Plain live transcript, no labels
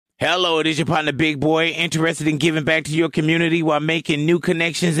Hello, it is your partner, Big Boy, interested in giving back to your community while making new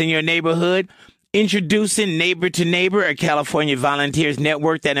connections in your neighborhood. Introducing Neighbor to Neighbor, a California volunteers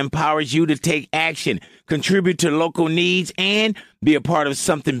network that empowers you to take action, contribute to local needs, and be a part of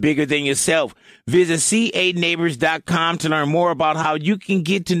something bigger than yourself. Visit ca-neighbors.com to learn more about how you can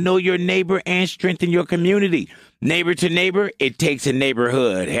get to know your neighbor and strengthen your community. Neighbor to Neighbor, it takes a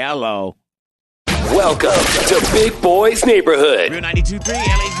neighborhood. Hello. Welcome to Big Boy's Neighborhood. Real 92.3,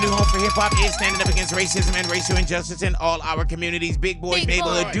 LA's new home for hip-hop, is standing up against racism and racial injustice in all our communities. Big Boy's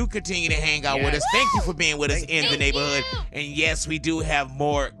Neighborhood, do continue to hang out with us. Thank you for being with us in the neighborhood. And yes, we do have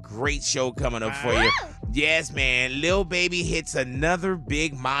more great show coming up for you. Yes, man. Lil Baby hits another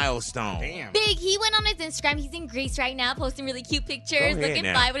big milestone. Damn. Big, he went on his Instagram. He's in Greece right now, posting really cute pictures, looking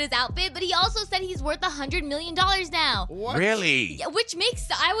fly with his outfit. But he also said he's worth $100 million now. What? Really? Yeah, which makes,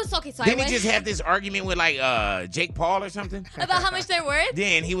 Didn't he just have this argument with Jake Paul or something? About how much they're worth? Yeah,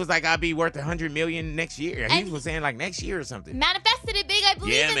 and he was like, I'll be worth $100 million next year. And he was saying like next year or something. Manifested it, Big. I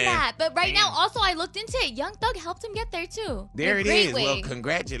believe in that. But right now, also, I looked into it. Young Thug helped him get there, too. There it is. Way. Well,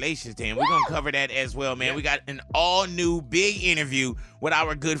 congratulations to him. We're going to cover that as well, man. We got an all-new big interview with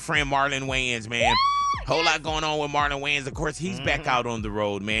our good friend Marlon Wayans, man. Whole lot going on with Marlon Wayans. Of course, he's back out on the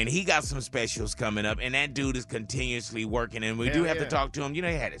road, man. He got some specials coming up, and that dude is continuously working. And we do have to talk to him. You know,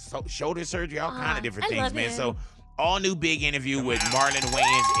 he had his shoulder surgery, all kind of different things, man. So all new big interview with Marlon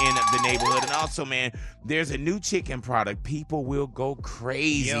Wayans in the neighborhood. And also, man, there's a new chicken product people will go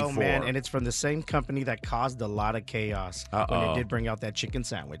crazy for. Man, and it's from the same company that caused a lot of chaos when they did bring out that chicken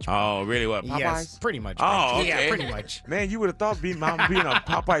sandwich. Oh, really? What, Popeyes? Yes, pretty much. Oh, okay. Yeah, pretty much. Man, you would have thought being a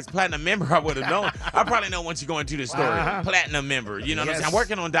Popeyes Platinum member, I would have known. I probably know once you go into the store. Platinum member. You know what I'm saying? I'm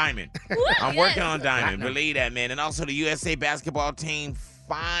working on Diamond. I'm working on Diamond. Believe that, man. And also the USA basketball team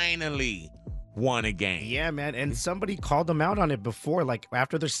finally won a game. Yeah, man. And somebody called them out on it before. Like,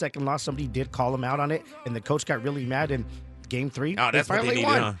 after their second loss, somebody did call them out on it, and the coach got really mad in Game 3. Oh, that's what they needed,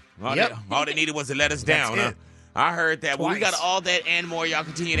 huh? All they needed was to let us down, huh? I heard that. Well, we got all that and more. Y'all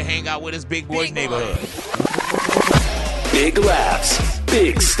continue to hang out with us, Big Boy's Neighborhood. Big laughs,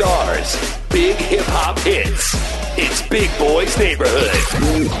 big stars, big hip-hop hits. It's Big Boy's Neighborhood.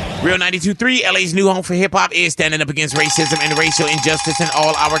 Real 92.3, LA's new home for hip-hop, is standing up against racism and racial injustice in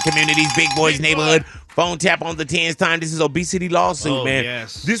all our communities. Big Boy's Neighborhood. Phone tap on the 10's time. This is obesity lawsuit, man.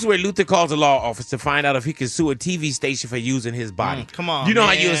 Yes. This is where Luther calls the law office to find out if he can sue a TV station for using his body. Come on, you know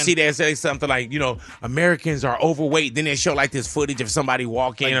man. how you'll see that say something like, Americans are overweight. Then they show like this footage of somebody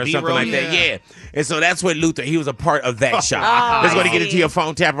walking or something like that. Yeah. And so that's what Luther, he was a part of that shot. Let's go to get into your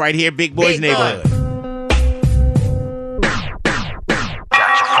phone tap right here. Big Boy's Neighborhood.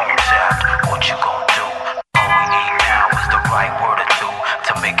 Got your phone tapped. What you gonna do? All we need now is the right word or two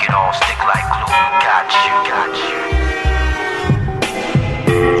to make it all stick like glue. Got you.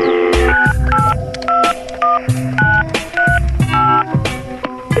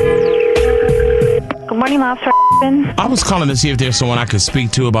 Good morning, Lobster. I was calling to see if there's someone I could speak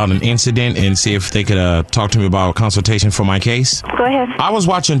to about an incident and see if they could talk to me about consultation for my case. Go ahead. I was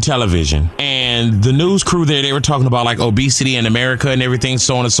watching television, and the news crew there, they were talking about like obesity in America and everything,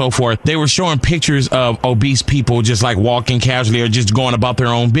 so on and so forth. They were showing pictures of obese people just like walking casually or just going about their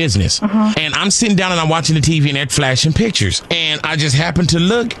own business. And I'm sitting down and I'm watching the TV and they're flashing pictures. And I just happened to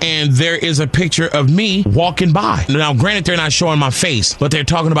look, and there is a picture of me walking by. Now, granted, they're not showing my face, but they're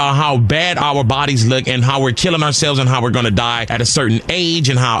talking about how bad our bodies look and how we're killing ourselves and how we're going to die at a certain age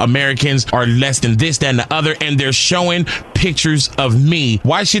and how Americans are less than this, that, and the other. And they're showing pictures of me.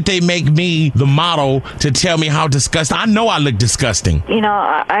 Why should they make me the model to tell me how disgusting? I know I look disgusting.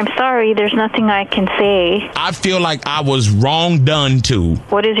 I'm sorry. There's nothing I can say. I feel like I was wrong done to.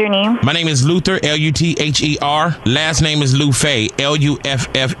 What is your name? My name is Luther, Luther. Last name is Luffeigh,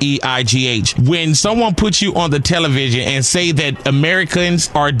 Luffeigh. When someone puts you on the television and say that Americans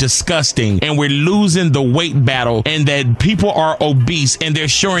are disgusting and we're losing the weight battle and that people are obese and they're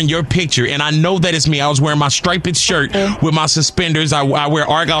showing your picture, and I know that it's me. I was wearing my striped shirt with my suspenders. I wear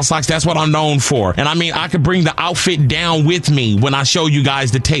Argyle socks. That's what I'm known for. And I mean, I could bring the outfit down with me when I show you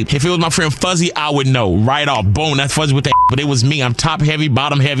guys the tape. If it was my friend Fuzzy, I would know right off. Boom, that's Fuzzy with the but it was me. I'm top heavy,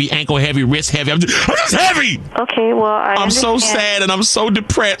 bottom heavy, ankle heavy, wrist heavy. I'm just heavy. Okay, well, I'm so sad and I'm so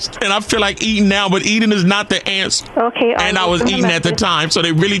depressed and I feel like eating now, but eating is not the answer. Okay. And I was eating at the time, so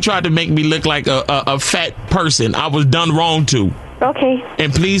they really tried to make me look like a fat person. I was done wrong to. Okay.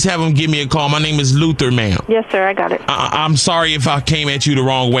 And please have them give me a call. My name is Luther, ma'am. Yes, sir. I got it. I'm sorry if I came at you the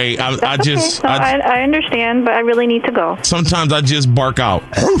wrong way. I understand, but I really need to go. Sometimes I just bark out.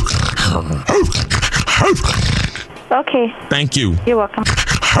 Okay. Thank you. You're welcome.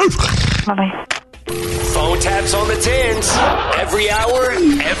 Bye-bye. Phone taps on the 10s. Every hour,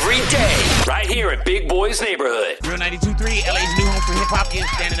 every day. Right here at Big Boy's Neighborhood. Real 92.3, LA's new home for hip-hop, is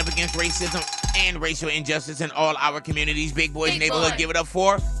standing up against racism and racial injustice in all our communities. Big Boy's Big Neighborhood. Boy. Give it up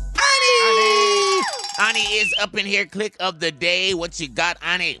for Ani. Ani is up in here. Click of the day. What you got,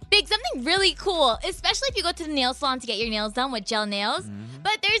 Ani? Big, something really cool, especially if you go to the nail salon to get your nails done with gel nails.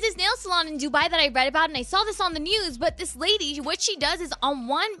 But there's this nail salon in Dubai that I read about, and I saw this on the news. But this lady, what she does is on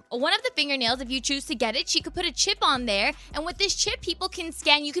one of the fingernails, if you choose to get it, she could put a chip on there. And with this chip, people can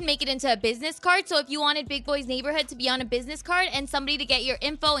scan. You can make it into a business card. So if you wanted Big Boy's Neighborhood to be on a business card and somebody to get your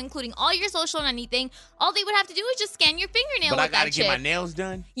info, including all your social and anything, all they would have to do is just scan your fingernail But I with gotta that get chip. my nails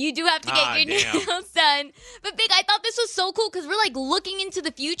done. You do have to get your damn. nails done. But Big, I thought this was so cool because we're like looking into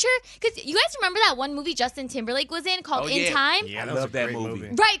the future. Because you guys remember that one movie Justin Timberlake was in called In Time? Yeah, I that was love a that great movie.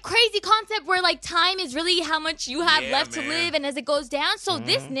 movie. Right, crazy concept where like time is really how much you have Yeah, left to man. live, and as it goes down. So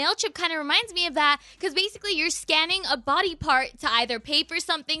this nail chip kind of reminds me of that because basically you're scanning a body part to either pay for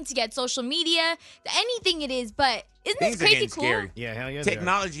something, to get social media, anything it is. But isn't Things this are crazy getting cool? scary. Yeah, hell yeah. they are.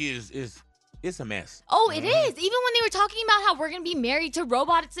 Technology is it's a mess. Oh, it is. Even when they were talking about how we're gonna be married to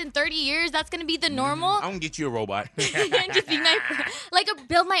robots in 30 years, that's gonna be the normal. I'm gonna get you a robot. And just be like a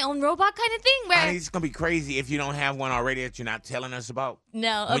build my own robot kind of thing. Where Honey, it's gonna be crazy if you don't have one already that you're not telling us about.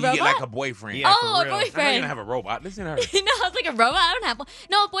 no, a When you robot. get like a boyfriend. Yeah, oh, for a real. I know you boyfriend. don't have a robot. Listen to her. No, I was like a robot. I don't have one.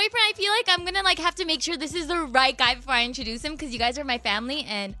 No, a boyfriend. I feel like I'm gonna like have to make sure this is the right guy before I introduce him because you guys are my family,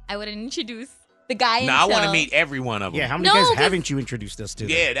 and I wouldn't introduce the guy. No, I want to until- meet every one of them. Yeah, how many No, guys 'cause- haven't you introduced us to?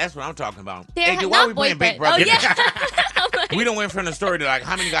 Yeah, that's what I'm talking about. They're Hey, dude, why not we playing Big boyfriend. Brother? Oh yeah. I'm like, We don't went from the story to like,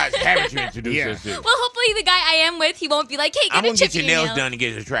 how many guys haven't you introduced Yeah. us to? well, hopefully the guy I am with, he won't be like, hey, get I'm a gonna chip get your in nails nail. done and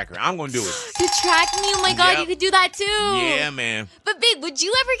get a tracker. I'm gonna do it. The track me, oh my god, Yep. you could do that too. Yeah, man. But Big, would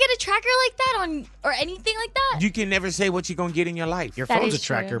you ever get a tracker like that on or anything like that? You can never say what you're gonna get in your life. Your That phone's a is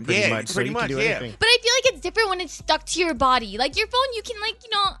tracker true. pretty Yeah, much, so pretty you much, can do yeah. anything. But I feel like it's different when it's stuck to your body. Like your phone, you can like,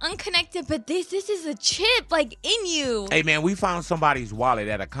 unconnect it, but this is a chip like in you. Hey, man, we found somebody's wallet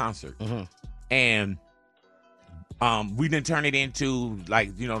at a concert, and we didn't turn it into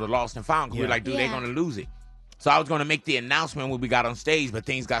like the lost and found. 'Cause we were Yeah. like, dude, they're Yeah. gonna lose it. So I was gonna make the announcement when we got on stage, but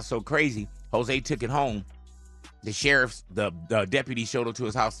things got so crazy. Jose took it home. The sheriff's the deputy showed up to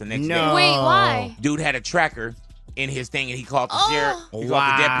his house the next No. day. Wait, why? Dude had a tracker in his thing, and he called the Oh. sheriff. He called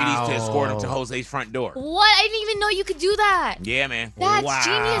the deputies to escort him to Wow. Jose's front door. What? I didn't even know you could do that. Yeah, man. That's Wow.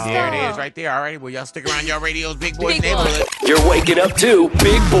 genius, There it though. is, right there. All right, well, y'all stick around y'all radios, Big Boys Big Boy. Neighborhood. You're waking up to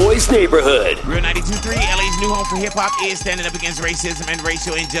Big Boy's Neighborhood. Real 92.3, LA's new home for hip-hop, is standing up against racism and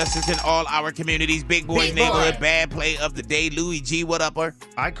racial injustice in all our communities. Big Boys Big Boy. Neighborhood, bad play of the day. Louis G, what up, her?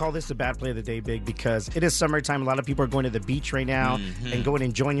 I call this a bad play of the day, Big, because it is summertime. A lot of people are going to the beach right now and going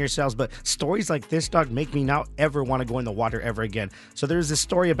and enjoying yourselves. But stories like this, dog, make me not ever want to go in the water ever again. So there's this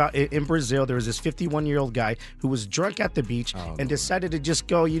story about in Brazil. There was this 51-year-old guy who was drunk at the beach and decided to just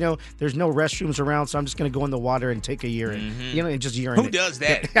go, there's no restrooms around, so I'm just going to go in the water and take a urine. And just urinate. Who does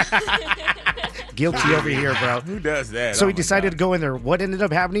that? Guilty over here, bro. Who does that? So Oh he my decided to God. go in there. What ended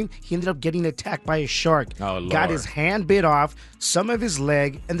up happening? He ended up getting attacked by a shark. Oh, Lord. Got his hand bit off, some of his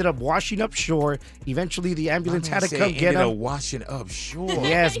leg, ended up washing up shore. Eventually, the ambulance had to Say come it get ended up him. washing up shore.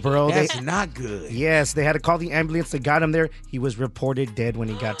 Yes, bro. That's not good. Yes, they had to call the ambulance. They got him there. He was reported dead when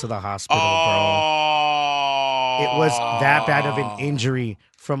he got to the hospital, bro. Oh. It was that bad of an injury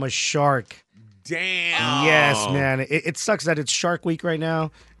from a shark. Damn. Yes, man. It sucks that it's Shark Week right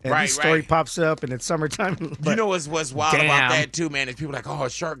now. And Right, this story right. pops up and it's summertime. You but know what's wild Damn. about that too, man? Is people like, oh, a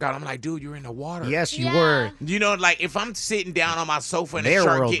shark got him. I'm like, dude, you're in the water. yes, you Yeah. were. You know, like if I'm sitting down on my sofa and a Their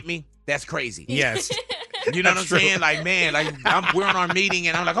shark world. get me, that's crazy. Yes. You know what I'm That's true. saying? Like, man, we're on our meeting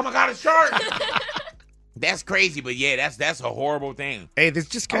and I'm like, oh my God, a shark. That's crazy, but yeah, that's a horrible thing. Hey, this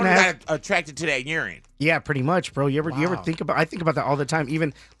just I kind of got attracted to that urine. Yeah, pretty much, bro. You ever Wow. think about? I think about that all the time.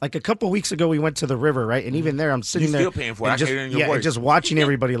 Even like a couple weeks ago, we went to the river, right? And even there, I'm sitting You there, still paying for it. and I just, can hear it in your and voice. just watching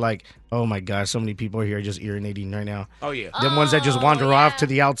everybody. Like, oh my gosh, so many people here just urinating right now. Oh yeah. Them ones that just wander yeah. off to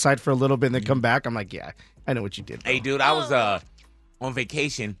the outside for a little bit and then come back. I'm like, yeah, I know what you did. Bro. Hey, dude, I was on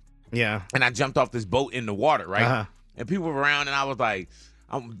vacation Yeah. and I jumped off this boat in the water, right? Uh-huh. And people were around and I was like,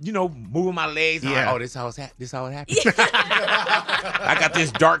 I'm, moving my legs. And I'm Yeah. like, oh, this how it happened. I got this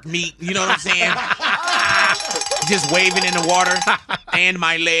dark meat. You know what I'm saying? Just waving in the water and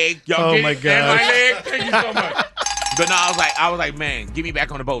my leg. Y'all Oh get my it? And my gosh. leg. Thank you so much. But no, I was like, man, get me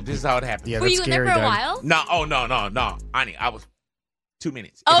back on the boat. This is how it happened. Yeah, Were that's you in there scary, for a dog. while? No. I was 2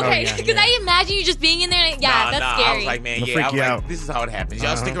 minutes. Okay, yeah, because yeah. I imagine you just being in there. Yeah, that's I scary. was like, man, It'll yeah. freak I was you like, out. this is how it happens.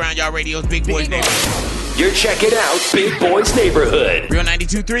 Y'all Uh-huh. stick around y'all radios, Big Boys Big Boy. Neighborhood. You're checking out Big Boy's Neighborhood. Real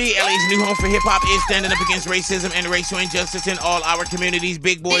 92.3, LA's new home for hip-hop, is standing up against racism and racial injustice in all our communities.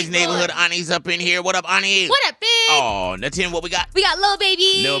 Big Boy's Big Neighborhood. Boy. Ani's up in here. What up, Ani? What up, Big? Oh, Natin, what we got? We got Lil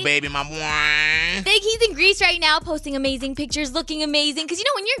Baby. Lil Baby, my boy. Big, he's in Greece right now posting amazing pictures, looking amazing. Because, you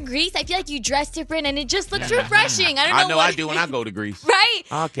know, when you're in Greece, I feel like you dress different and it just looks refreshing. I don't know I know what I do when I go to Greece. Right?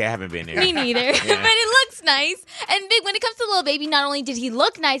 Okay, I haven't been there. Me neither. But it looks nice. And Big, when it comes to Lil Baby, not only did he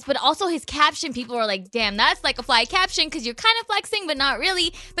look nice, but also his caption, people were like, damn, that's like a fly caption because you're kind of flexing, but not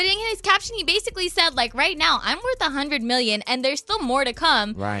really. But in his caption, he basically said, like, right now, I'm worth $100 million and there's still more to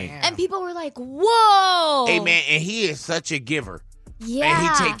come. Right. And people were like, whoa. Hey, man, and he is such a giver. Yeah.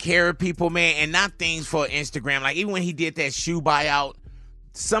 And he take care of people, man, and not things for Instagram. Like, even when he did that shoe buyout,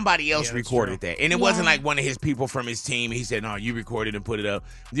 somebody else recorded that. And it wasn't like one of his people from his team. He said, no, you recorded and put it up.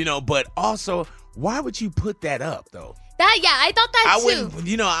 You know, but also, why would you put that up, though? I thought that too. Wouldn't,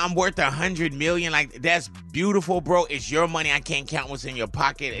 you know, I'm worth $100 million. Like, that's beautiful, bro. It's your money. I can't count what's in your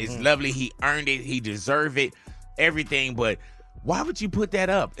pocket. It's lovely. He earned it. He deserved it. Everything. But why would you put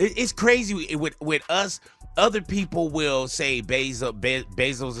that up? It's crazy with us. Other people will say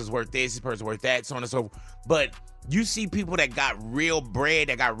Bezos is worth this person worth that, so on and so forth. But you see people that got real bread,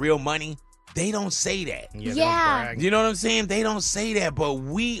 that got real money, they don't say that. Yeah. You know what I'm saying? They don't say that, but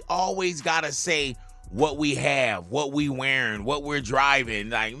we always got to say what we have, what we wearing, what we're driving.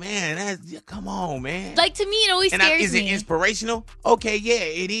 Like, man, come on, man. Like, to me, it always scares me. Is it inspirational? Okay, yeah,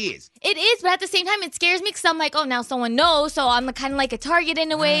 it is. It is, but at the same time, it scares me because I'm like, oh, now someone knows, so I'm kind of like a target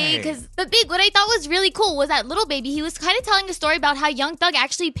in a way. Right. But Big, what I thought was really cool was that Lil Baby, he was kind of telling a story about how Young Thug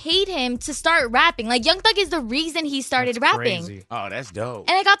actually paid him to start rapping. Like, Young Thug is the reason he started rapping. Crazy. Oh, that's dope.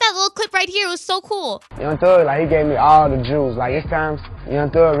 And I got that little clip right here. It was so cool. Young Thug, like, he gave me all the jewels. Like, it's times Young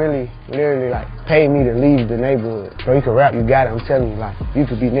Thug really, literally, like, paid me to leave the neighborhood. Bro, you can rap, you got it. I'm telling you, like, you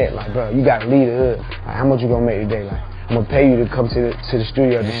could be next. Like, bro, you got to leave the hood. Like, how much you gonna make today? Like, I'm gonna pay you to come to the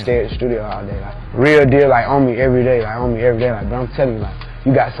studio, to stay at the studio all day. Like, real deal, like, on me every day. Like, bro, I'm telling you, like,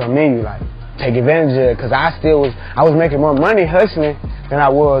 you got something in you. Like, take advantage of it. Because I was making more money hustling than I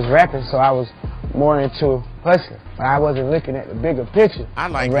was rapping. So I was more into hustling. But I wasn't looking at the bigger picture. I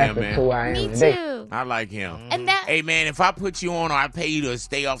like of him, rapping man. to where I am Me today. too. I like him. And that... Hey, man, if I put you on or I pay you to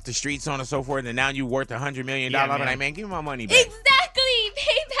stay off the streets, so on and so forth, and now you worth $100 million, Yeah, I'm man. like, man, give me my money back. Exactly.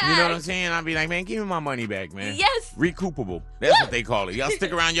 Payback. You know what I'm saying? I'll be like, man, give me my money back, man. Yes. Recoupable. That's what they call it. Y'all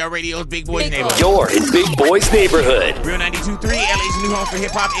stick around y'all radios, Big Boys Big Neighborhood. You're in Big Boy's Neighborhood. Real 92.3, LA's new home for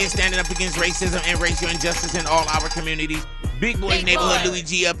hip-hop, is standing up against racism and racial injustice in all our communities. Big Boys Big Neighborhood, Boy. Louis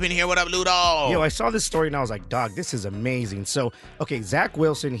G up in here. What up, Ludo? Yo, I saw this story and I was like, dog, this is amazing. So, okay, Zach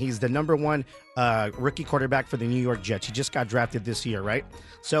Wilson, he's the number one rookie quarterback for the New York Jets. He just got drafted this year, right?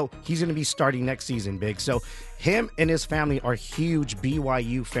 So he's going to be starting next season, Big. So him and his family are huge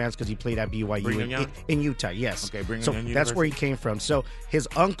BYU fans because he played at BYU Brigham Young? in Utah. Yes. Okay, Brigham so Young that's where he University. came from. So his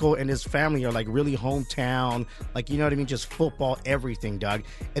uncle and his family are like really hometown, like, you know what I mean? Just football, everything, dog.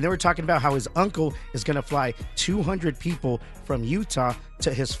 And they were talking about how his uncle is going to fly 200 people from Utah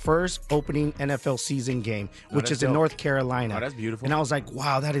to his first opening NFL season game, which that's is in dope. North Carolina. Oh, that's beautiful. And I was like,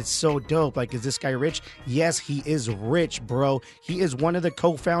 wow, that is so dope. Like, is this guy rich? Yes, he is rich, bro. He is one of the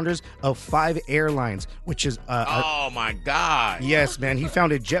co-founders of 5 airlines, which is Oh, my God. yes, man. He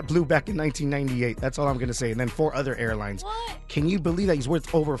founded JetBlue back in 1998. That's all I'm going to say. And then 4 other airlines. What? Can you believe that he's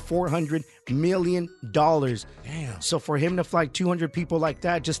worth over $400 million? Damn. So for him to fly 200 people like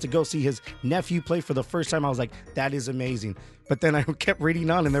that just to go see his nephew play for the first time, I was like, that is amazing. But then I kept reading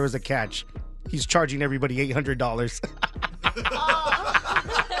on and there was a catch. He's charging everybody $800.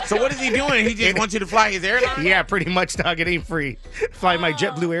 So what is he doing? He just wants you to fly his airline? Yeah, pretty much, dog. It ain't free. Fly my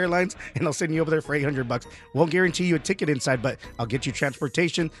JetBlue Airlines, and I'll send you over there for $800. Won't guarantee you a ticket inside, but I'll get you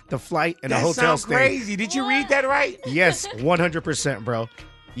transportation, the flight, and a That hotel sounds stay. crazy. Did you read that right? Yes, 100%, bro.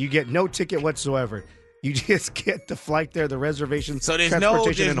 You get no ticket whatsoever. You just get the flight there, the reservations, So there's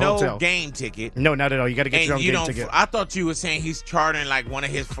transportation, and hotel. game ticket. No, not at all. You got to get your And own you game don't. ticket. I thought you were saying he's chartering like one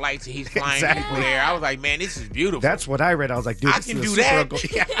of his flights and he's flying Exactly. people there. I was like, man, this is beautiful. That's what I read. I was like, dude, I this can is do a super that. uncle.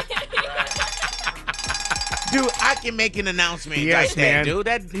 Yeah. Dude, I can make an announcement Yes, like that, man. dude.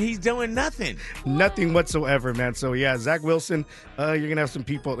 That he's doing nothing. Nothing whatsoever, man. So yeah, Zach Wilson, you're gonna have some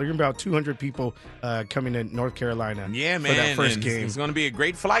people. They're gonna be about 200 people coming to North Carolina. Yeah, man. for that first and game. It's going to be a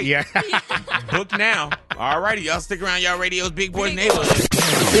great flight. Yeah, Book now. All righty, y'all stick around. Y'all radios, Big Boys Neighborhood.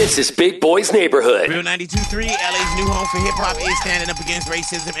 This is Big Boy's Neighborhood. Real 92.3, LA's new home for hip hop, is standing up against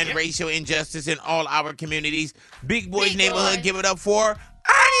racism and racial injustice in all our communities. Big Boys Big Neighborhood, Boy. give it up for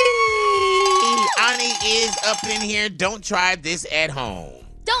Ani. Ani is up in here. Don't try this at home.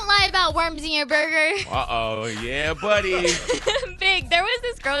 Don't lie about worms in your burger. Uh-oh. Yeah, buddy. Big. There was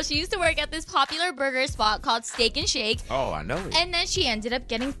this girl. She used to work at this popular burger spot called Steak and Shake. Oh, I know it. And then she ended up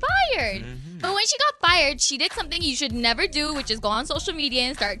getting fired. But when she got fired, she did something you should never do, which is go on social media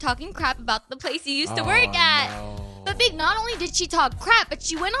and start talking crap about the place you used to work at. No. But Big, not only did she talk crap, but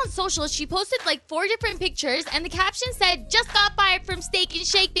she went on social. She posted like 4 different pictures, and the caption said, "Just got fired from Steak and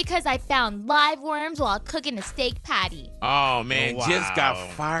Shake because I found live worms while cooking a steak patty." Oh, man. Wow. Just got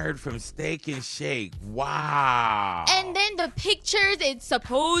fired from Steak and Shake. Wow. And then the pictures, it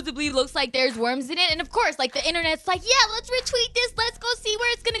supposedly looks like there's worms in it. And of course, like the internet's like, yeah, let's retweet this. Let's go see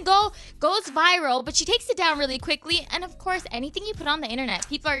where it's going to go. Goes viral, but she takes it down really quickly. And of course, anything you put on the internet,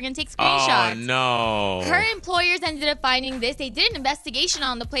 people are going to take screenshots. Oh, no. Her employers ended up finding this. They did an investigation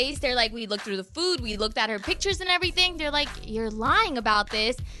on the place. They're like, we looked through the food. We looked at her pictures and everything. They're like, you're lying about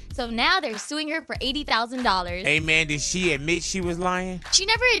this. So now they're suing her for $80,000. Hey, man, did she admit she was lying? She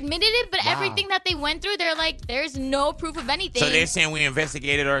never admitted it, but everything that they went through, they're like, there's no proof of anything. So they're saying we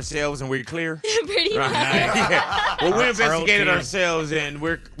investigated ourselves and we're clear? Pretty much. Yeah. Well, we investigated ourselves and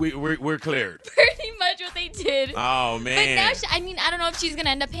we're cleared. Pretty much what they did. Oh, But man. now, I mean, I don't know if she's going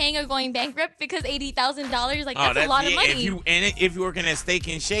to end up paying or going bankrupt because $80,000, like, that's a lot of money. If you're working at Steak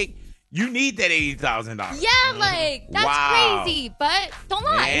and Shake, you need that $80,000. Yeah, like, that's Wow. crazy. But don't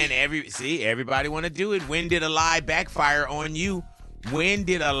lie. And everybody want to do it. When did a lie backfire on you? When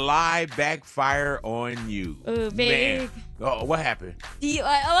did a lie backfire on you? Ooh, big. Man. Oh, what happened? Well,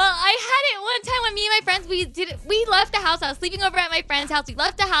 I had it one time when me and my friends, we left the house. I was sleeping over at my friend's house. We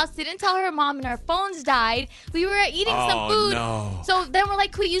left the house, didn't tell her mom, and our phones died. We were eating some food. No. So then we're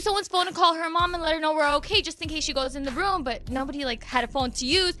like, could we use someone's phone and call her mom and let her know we're okay just in case she goes in the room? But nobody like had a phone to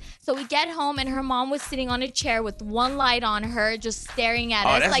use. So we get home and her mom was sitting on a chair with one light on her, just staring at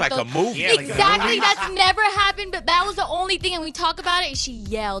us. Oh, that's like a movie. Yeah, like a Exactly. That's never happened, but that was the only thing. And we talk about it, and she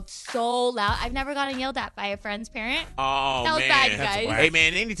yelled so loud. I've never gotten yelled at by a friend's parent. Oh, That was man. bad, guys. Hey,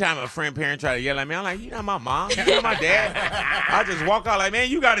 man, anytime a friend parent try to yell at me, I'm like, you're not my mom. You're not my dad. I just walk out like, man,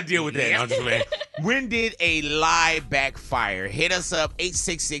 you got to deal with that. I'm just like, when did a lie backfire? Hit us up,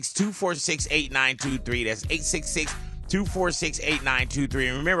 866-246-8923. That's 866-246-8923.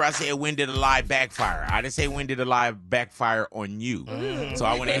 And remember, I said, when did a lie backfire? I didn't say when did a lie backfire on you. So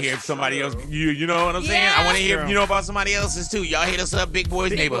I want to hear if somebody else, you know what I'm saying? I want to hear if you know about somebody else's too. Y'all hit us up, Big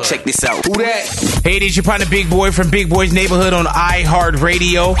Boys Neighborhood. Check this out. Who that? Hey, this your partner Big Boy from Big Boys Neighborhood on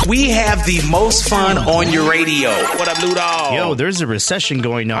iHeartRadio. We have the most fun on your radio. What up, Ludo? Yo, there's a recession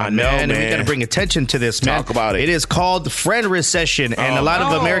going on, I know, man. And we man. got to bring attention to this, man. Talk about it. It is called the friend recession, and a lot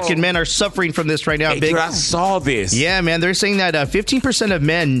of American men are suffering from this right now, Hey, Big. dude, I saw this. Yeah, man. They're saying that 15% of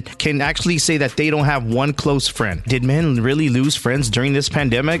men can actually say that they don't have one close friend. Did men really lose friends during this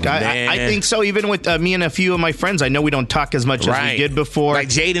pandemic? I think so. Even with me and a few of my friends, I know we don't talk as much as we did before. Like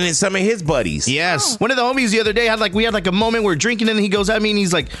Jaden and some of his buddies. Yes. One of the homies the other day we had a moment where we're drinking and he goes at me and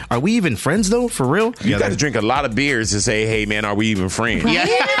he's like, "Are we even friends though? For real?" You got to drink a lot of beers to say, hey, man, are we even friends? Yeah.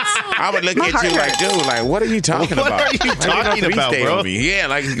 I would look at you like, dude, like, what are you talking What about? are you talking about, bro? On me. Yeah,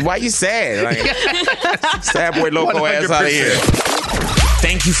 like, why you sad? Like, sad boy, loco ass out of here.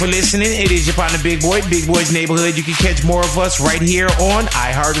 Thank you for listening. It is your partner, Big Boy, Big Boy's Neighborhood. You can catch more of us right here on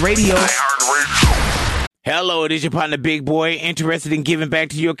iHeartRadio. Hello, it is your partner, Big Boy. Interested in giving back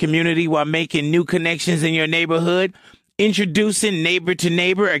to your community while making new connections in your neighborhood? Introducing Neighbor to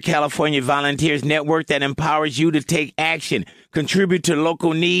Neighbor, a California volunteers network that empowers you to take action, contribute to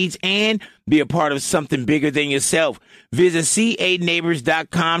local needs, and be a part of something bigger than yourself. Visit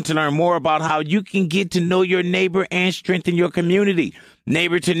ca-neighbors.com to learn more about how you can get to know your neighbor and strengthen your community.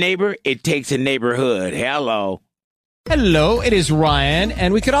 Neighbor to Neighbor, it takes a neighborhood. Hello. Hello, it is Ryan,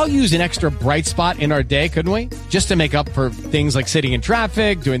 and we could all use an extra bright spot in our day, couldn't we? Just to make up for things like sitting in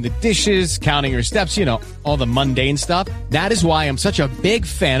traffic, doing the dishes, counting your steps, all the mundane stuff. That is why I'm such a big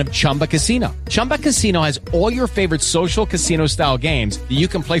fan of Chumba Casino. Chumba Casino has all your favorite social casino-style games that you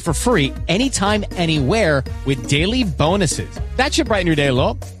can play for free anytime, anywhere with daily bonuses. That should brighten your day a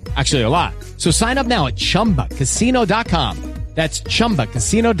little. Actually, a lot. So sign up now at ChumbaCasino.com. That's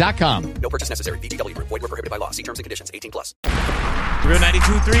ChumbaCasino.com. No purchase necessary. VGW Group. Void where prohibited by law. See terms and conditions. 18+. Real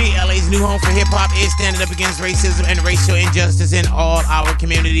 92.3, LA's new home for hip-hop, is standing up against racism and racial injustice in all our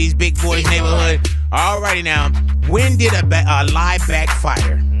communities. Big Boys Neighborhood. Alrighty now, when did a lie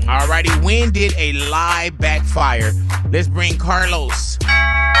backfire? Alrighty, when did a lie backfire? Let's bring Carlos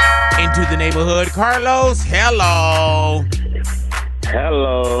into the neighborhood. Carlos, hello.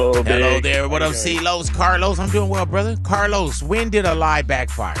 Hello, Hello Big. there. What up, C-Los? Carlos, I'm doing well, brother. Carlos, when did a lie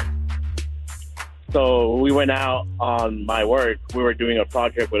backfire? So we went out on my work. We were doing a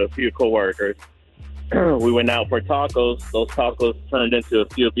project with a few coworkers, we went out for tacos. Those tacos turned into a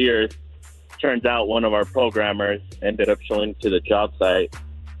few beers. Turns out one of our programmers ended up showing to the job site.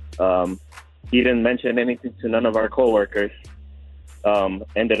 He didn't mention anything to none of our coworkers.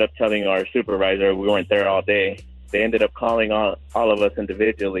 Ended up telling our supervisor we weren't there all day. They ended up calling all of us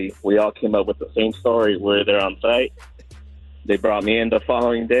individually. We all came up with the same story. We're there on site. They brought me in the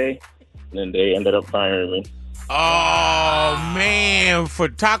following day, and then they ended up firing me. Oh, man, for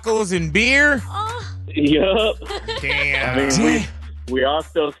tacos and beer? Yup. Damn. I mean, we all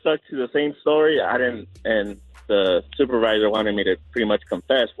still stuck to the same story. I didn't, and the supervisor wanted me to pretty much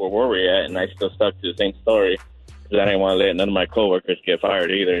confess where we at, and I still stuck to the same story because I didn't want to let none of my coworkers get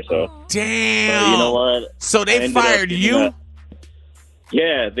fired either. So damn. So you know what? So they fired you?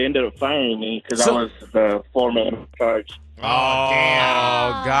 Yeah, they ended up firing me because I was the foreman in charge. Oh,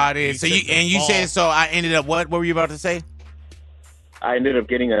 damn. Got it. So you said, so I ended up what? What were you about to say? I ended up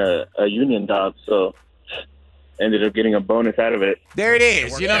getting a union job, so ended up getting a bonus out of it. There it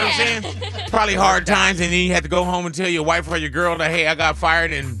is. You know what I'm saying? Probably hard times, and then you had to go home and tell your wife or your girl that, hey, I got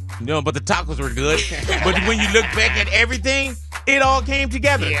fired, and but the tacos were good. But when you look back at everything, it all came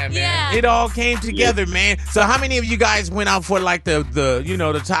together. Yeah, man. It all came together, man. So how many of you guys went out for like the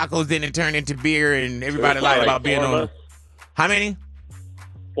tacos, then it turned into beer, and everybody lied about being on? How many?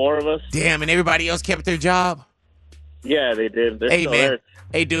 4 of us. Damn, and everybody else kept their job? Yeah, they did. They're hey, still man. there.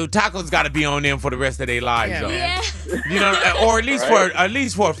 Hey, dude, tacos got to be on them for the rest of their lives, though. Yeah. You know, or at least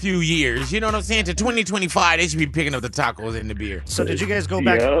for a few years. You know what I'm saying? To 2025, they should be picking up the tacos and the beer. So did you guys go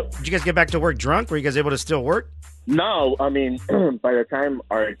back? Yep. Did you guys get back to work drunk? Were you guys able to still work? No, I mean, by the time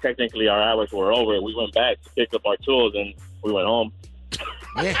our hours were over, we went back to pick up our tools and we went home.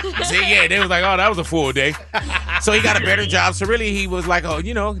 Yeah, see, they was like, oh, that was a full day. So he got a better job. So really, he was like,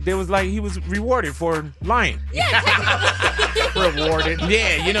 there was like he was rewarded for lying. Rewarded.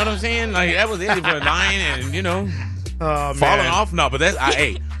 Yeah, you know what I'm saying? Like that was it for lying and falling off. No, but that's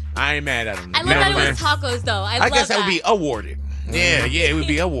I ain't mad at him. I love that it was tacos, though. I love guess that would be awarded. Yeah, it would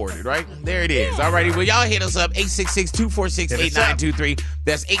be awarded, right? There it is. All righty. Well, y'all hit us up, 866-246-8923.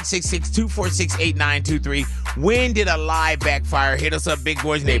 That's 866-246-8923. When did a lie backfire? Hit us up, Big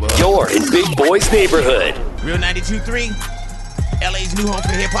Boy's Neighborhood. You're in Big Boy's Neighborhood. Real 92.3. LA's new home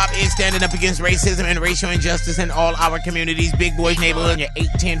for hip-hop is standing up against racism and racial injustice in all our communities. Big Boy's Neighborhood, your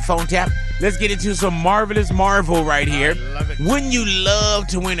 810 phone tap. Let's get into some Marvelous Marvel right here. Wouldn't you love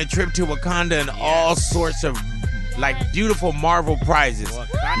to win a trip to Wakanda and all sorts of like beautiful Marvel prizes?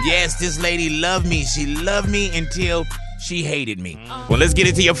 Yes, this lady loved me. She loved me until she hated me. Well, let's get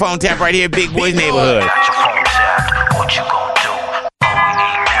into your phone tap right here, Big Boy's Neighborhood. Got your phone tapped, what you gonna do? All we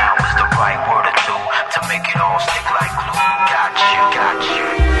need now is the right word or two to make it all stick like glue. Got you.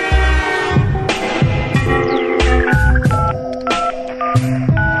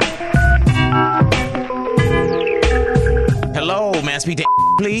 Hello, may I speak to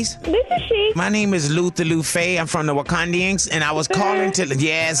please? This is she. My name is Luther Lufe. I'm from the Wakandians, and I was calling to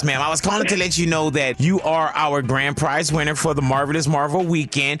yes, ma'am. I was calling to let you know that you are our grand prize winner for the Marvelous Marvel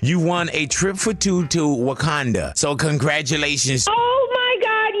weekend. You won a trip for 2 to Wakanda. So congratulations. Oh my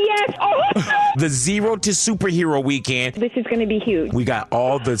God, yes. Oh. The Zero to Superhero weekend. This is going to be huge. We got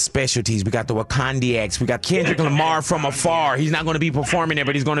all the specialties. We got the Wakandiacs. We got Kendrick Lamar from afar. He's not going to be performing there,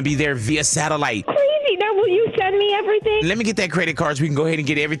 but he's going to be there via satellite. Crazy. Now, will you send me everything? Let me get that credit card so we can go ahead and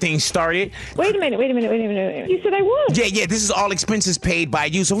get everything started. Wait a minute. You said I would. Yeah. This is all expenses paid by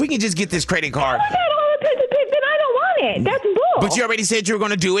you, so if we can just get this credit card. Oh, all expenses paid, then I don't want it. That's bull. But you already said you were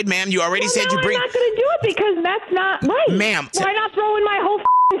going to do it, ma'am. You already said you bring. I'm not going to do it because that's not right. Ma'am. Why not throw in my whole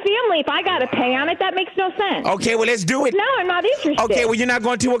family? If I got to pay on it, that makes no sense. Okay, well, let's do it. No, I'm not interested. Okay, well, you're not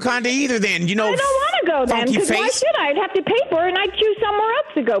going to Wakanda either then. You know, I don't want to go then, funky because why face. should I? I'd have to pay for it, and I'd choose somewhere else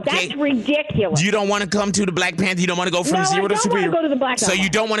to go. That's ridiculous. You don't want to come to the Black Panther? You don't want to go from No, Zero to I don't want to Superhero? go to the Black So Panther. you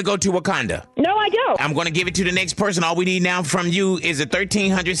don't want to go to Wakanda? No, I don't. I'm going to give it to the next person. All we need now from you is a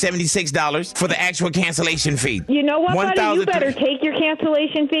 $1,376 for the actual cancellation fee. You know what, buddy? You 1,000 better take your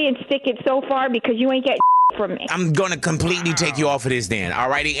cancellation fee and stick it so far because you ain't getting from me. I'm going to completely take you off of this then, all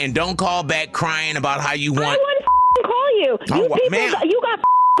righty? And don't call back crying about how you want... I wouldn't call you. You people, you got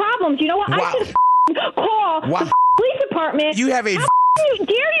problems. You know what? Wow. I should call the police department. You have a... How dare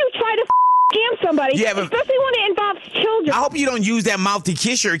you try to scam somebody, especially when it involves children. I hope you don't use that mouth to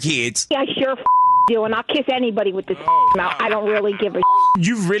kiss your kids. I sure do, and I'll kiss anybody with this mouth. I don't really give a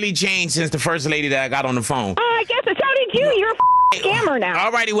You've really changed since the first lady that I got on the phone. I guess so did you. You're a scammer now.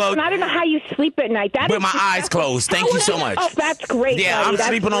 All righty, well... And I don't know how you sleep at night. That with is my just- eyes closed. Thank you so much. Oh, that's great, Yeah, buddy. I'm That's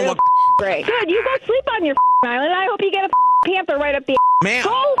sleeping on real what... Great. Good. You go sleep on your island. I hope you get a panther right up the Ma'am.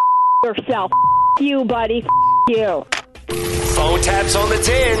 Go yourself. You, buddy. You. Phone taps on the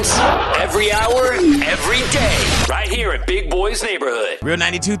tens. Every hour, every day. Right here at Big Boy's Neighborhood. Real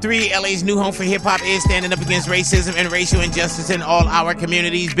 92.3, LA's new home for hip-hop, is standing up against racism and racial injustice in all our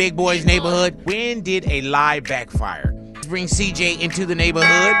communities. Big Boy's Neighborhood. When did a lie backfire? Let's bring CJ into the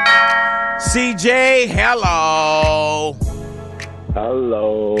neighborhood. CJ, hello.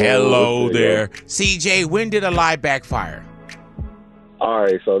 Hello. Hello there. CJ, when did a lie backfire? All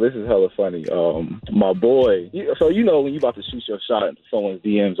right, so this is hella funny. My boy, so you know when you about to shoot your shot into someone's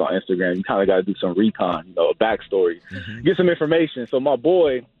DMs on Instagram, you kind of got to do some recon, a backstory, get some information. So my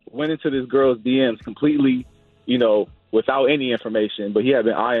boy went into this girl's DMs completely, without any information, but he had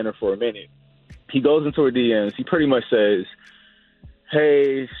been eyeing her for a minute. He goes into her DMs. He pretty much says,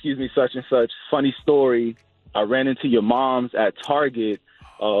 "Hey, excuse me, such and such, funny story. I ran into your mom's at Target.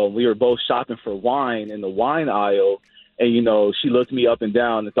 We were both shopping for wine in the wine aisle. And, she looked me up and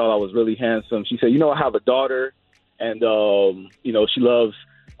down and thought I was really handsome. She said, I have a daughter, and, she loves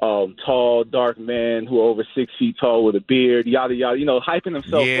tall, dark men who are over 6 feet tall with a beard, yada, yada, hyping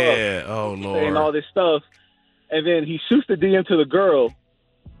himself up. Yeah, oh, Lord. Saying all this stuff. And then he shoots the DM to the girl.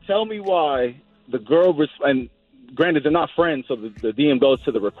 Tell me why the girl, and granted, they're not friends, so the DM goes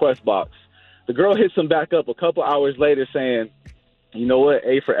to the request box. The girl hits him back up a couple hours later saying, you know what,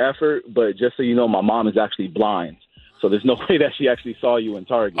 A for effort, but just so you know, my mom is actually blind. So there's no way that she actually saw you in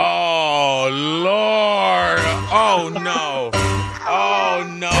Target. Oh, Lord. Oh, no. Oh,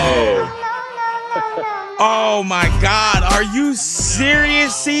 no. Oh, my God. Are you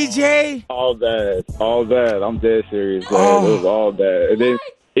serious, CJ? All bad. I'm dead serious. Oh. It was all bad. And then,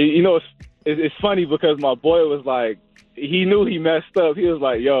 it's funny because my boy was like, he knew he messed up. He was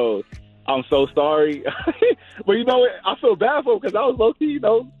like, yo, I'm so sorry. But you know what? I feel bad for him because I was low-key,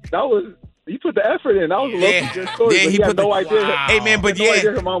 he put the effort in. That was a low-key good story. Yeah, but he had no idea. Wow. Hey, man, but no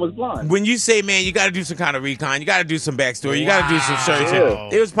idea her mom was blind. When you say, man, you got to do some kind of recon, you got to do some backstory, you got to do some searching. Yeah.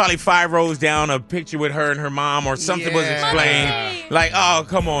 It was probably 5 rows down, a picture with her and her mom or something was explained. Like, oh,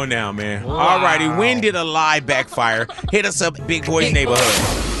 come on now, man. Wow. All righty, when did a lie backfire? Hit us up, Big Boy's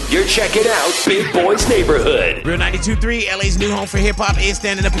Neighborhood. You're checking out Big Boy's Neighborhood. Real 92.3, LA's new home for hip-hop, is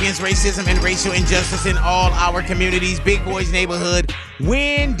standing up against racism and racial injustice in all our communities. Big Boy's Neighborhood.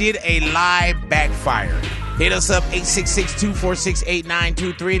 When did a lie backfire? Hit us up,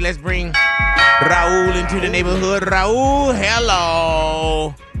 866-246-8923. Let's bring Raul into the neighborhood. Raul,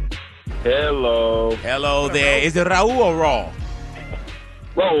 hello. Hello. Hello there. Is it Raul or Raw?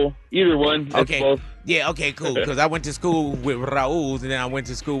 Raul, either one. Okay. Both. Yeah, okay, cool. Because I went to school with Raul's, and then I went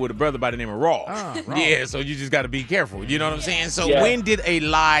to school with a brother by the name of Raw. Yeah, so you just got to be careful. You know what I'm saying? So when did a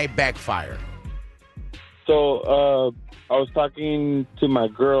lie backfire? So I was talking to my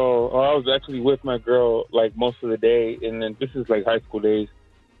girl, or I was actually with my girl like most of the day, and then this is like high school days.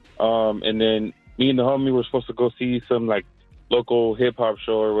 And then me and the homie were supposed to go see some like local hip hop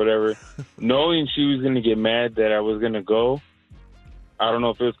show or whatever, knowing she was gonna get mad that I was gonna go. I don't know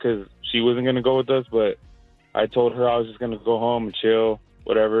if it was because she wasn't going to go with us, but I told her I was just going to go home and chill,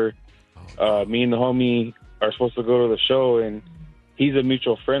 whatever. Me and the homie are supposed to go to the show, and he's a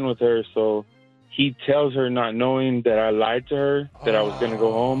mutual friend with her, so he tells her, not knowing that I lied to her, that I was going to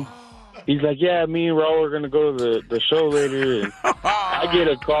go home. He's like, yeah, me and Raul are going to go to the show later, and I get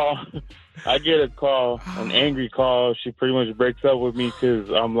a call, an angry call. She pretty much breaks up with me because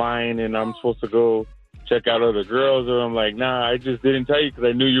I'm lying and I'm supposed to go check out other girls, or I'm like, nah, I just didn't tell you because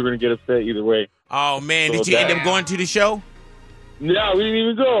I knew you were going to get upset either way. Oh, man, So did you end up going to the show? No, we didn't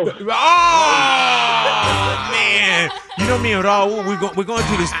even go. Oh, man. You know me and Raul, we're going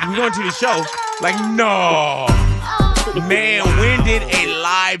to the show. Like, no. Man, when did a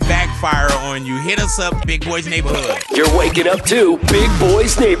lie backfire on you? Hit us up, Big Boy's Neighborhood. You're waking up to Big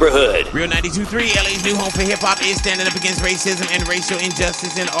Boy's Neighborhood. Real 92.3, LA's new home for hip-hop, is standing up against racism and racial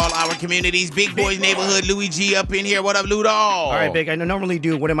injustice in all our communities. Big Boy's Neighborhood, Louis G up in here. What up, Ludo? All right, Big. I normally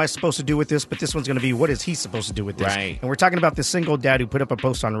do what am I supposed to do with this, but this one's going to be what is he supposed to do with this? Right. And we're talking about this single dad who put up a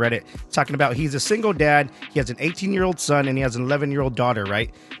post on Reddit talking about he's a single dad. He has an 18-year-old son and he has an 11-year-old daughter, right?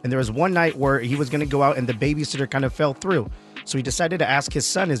 And there was one night where he was going to go out and the babysitter kind of fell through. So he decided to ask his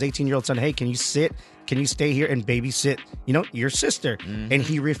son, his 18-year-old son, hey, can you stay here and babysit, your sister? Mm-hmm. And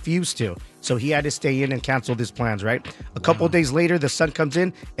he refused to. So he had to stay in and cancel his plans, right? A couple of days later, the son comes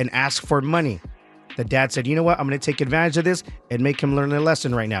in and asks for money. The dad said, you know what? I'm going to take advantage of this and make him learn a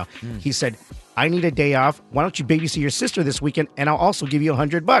lesson right now. He said, I need a day off. Why don't you babysit your sister this weekend? And I'll also give you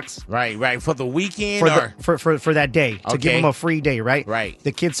 $100. Right. For the weekend for that day, to give him a free day, right? Right.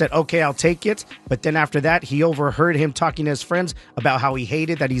 The kid said, okay, I'll take it. But then after that, he overheard him talking to his friends about how he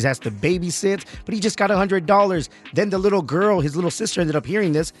hated that he's asked to babysit, but he just got $100. Then the little girl, his little sister, ended up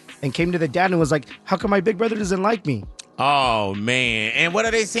hearing this and came to the dad and was like, how come my big brother doesn't like me? Oh, man. And what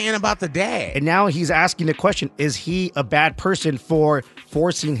are they saying about the dad? And now he's asking the question, is he a bad person for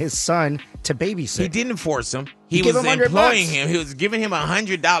forcing his son to babysit? He didn't force him. He gave was him $100. employing him. He was giving him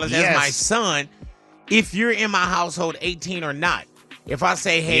 $100 as Yes. my son. If you're in my household, 18 or not, if I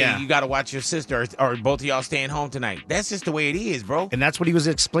say, hey, you got to watch your sister or both of y'all staying home tonight, that's just the way it is, bro. And that's what he was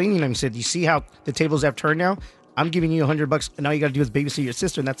explaining to him. He said, you see how the tables have turned now? I'm giving you $100, and all you got to do is babysit your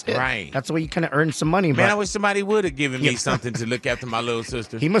sister, and that's it. Right. That's the way you kind of earn some money. Man, but I wish somebody would have given me something to look after my little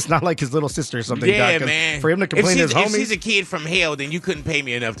sister. he must not like his little sister or something. Yeah, Doc, 'cause man. For him to complain to his if homies. she's a kid from hell, then you couldn't pay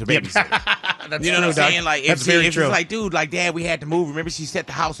me enough to babysit. That's you know true, what I'm Doc. saying? Like, That's if very it's true. like, dude, like, Dad, we had to move. Remember, she set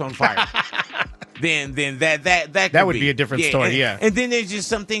the house on fire. then that That would be a different story, yeah. And then there's just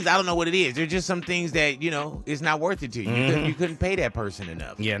some things, I don't know what it is. There's just some things that, you know, it's not worth it to you. You couldn't pay that person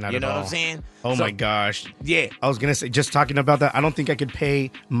enough. Yeah, not You at know all. what I'm saying? Oh, So, my gosh. Yeah. I was going to say, just talking about that, I don't think I could pay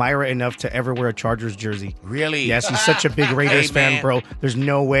Myra enough to ever wear a Chargers jersey. Really? Yes, she's such a big Raiders Hey, fan, man. bro. There's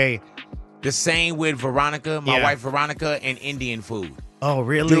no way. The same with Veronica, my Yeah. wife Veronica, and Indian food. Oh,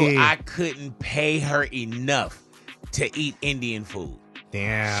 really? Dude, I couldn't pay her enough to eat Indian food.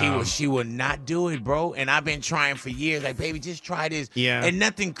 Damn. She will not do it, bro. And I've been trying for years. Like, baby, just try this. Yeah. And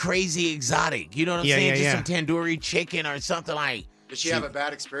nothing crazy exotic. You know what I'm Yeah, saying? yeah, Just yeah. some tandoori chicken or something like. Did she have a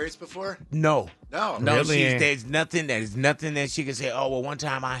bad experience before? No. No. No, Really? there's nothing that she can say, oh, well, one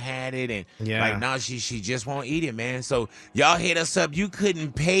time I had it. And Yeah. like, no, she just won't eat it, man. So y'all hit us up. You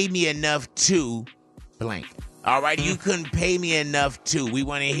couldn't pay me enough to blank. All right, you couldn't pay me enough to. We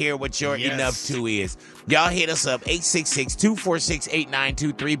want to hear what your Yes. enough to is. Y'all hit us up,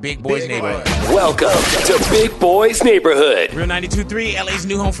 866-246-8923, Big Boys Neighborhood. Welcome to Big Boys Neighborhood. Real 92.3, LA's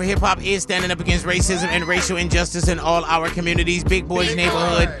new home for hip-hop, is standing up against racism and racial injustice in all our communities. Big Boys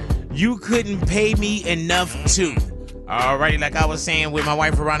Neighborhood, you couldn't pay me enough to. Alrighty, like I was saying with my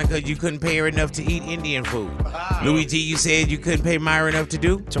wife Veronica, you couldn't pay her enough to eat Indian food. Louis G, you said you couldn't pay Myra enough to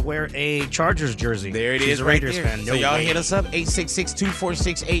do? To wear a Chargers jersey. There it She's is, a right Raiders there. fan. So No y'all way. hit us up,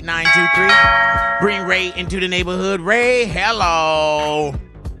 866-246-8923. Bring Ray into the neighborhood. Ray, hello.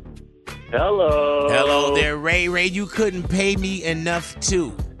 Hello. Hello there, Ray. Ray, you couldn't pay me enough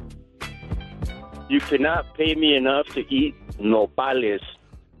to. You could not pay me enough to eat nopales.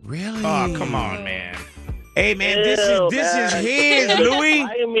 Really? Oh, come on, man. Hey, man, this is his, Louis.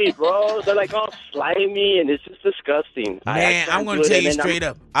 Slimy, bro. They're like all slimy, and it's just disgusting. Man, I'm going to tell you straight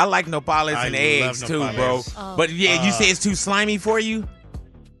up. I like nopales and eggs, too, bro. Oh. But, yeah, you say it's too slimy for you?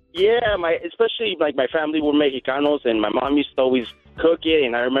 Yeah, especially like my family were Mexicanos, and my mom used to always cook it.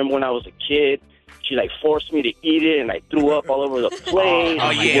 And I remember when I was a kid, she like forced me to eat it, and I threw up all over the plate. Oh, and yeah,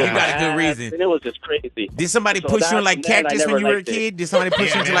 I you whooped got a my good ass, reason. And it was just crazy. Did somebody So push you in that- like and then I cactus never when you were a liked it. kid? Did somebody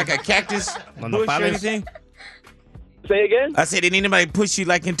push you into like a cactus On bush or nopales? anything? Say again? I said, did anybody push you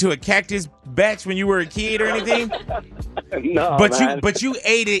like into a cactus batch when you were a kid or anything? No, But man. you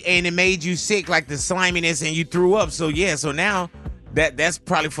ate it and it made you sick, like the sliminess, and you threw up. So yeah, so now that's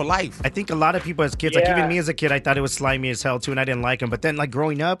probably for life. I think a lot of people as kids, like Yeah. even me as a kid, I thought it was slimy as hell too, and I didn't like them. But then, like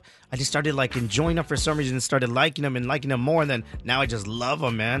growing up, I just started like enjoying them for some reason, and started liking them and liking them more. And then now I just love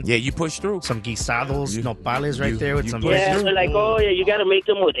them, man. Yeah, you push through. Some guisados, nopales right there with some. Yeah, they're like, oh, yeah, you got to make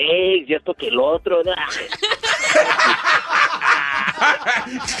them with eggs, y esto que el otro.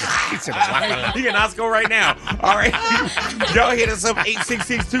 You can Oscar right now. All right. Y'all hit us up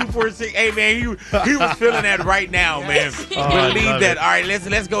 866-246. Hey man, he was feeling that right now, man. I Believe love that. it. All right,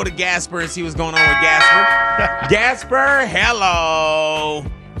 let's go to Gasper and see what's going on with Gasper. Gasper, hello.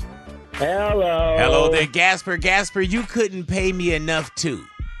 Hello. Hello there, Gasper. Gasper, you couldn't pay me enough to.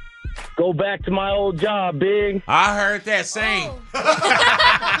 Go back to my old job, Big. I heard that saying.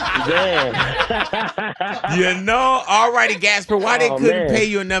 Damn. You know, all righty, Gasper. Why they Oh, couldn't man. pay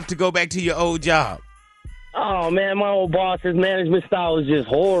you enough to go back to your old job? Oh, man, my old boss's management style was just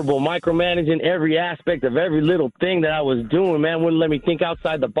horrible, micromanaging every aspect of every little thing that I was doing, man. Wouldn't let me think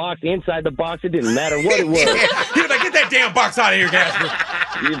outside the box, inside the box. It didn't matter what it was. He was like, get that damn box out of here, Gasper.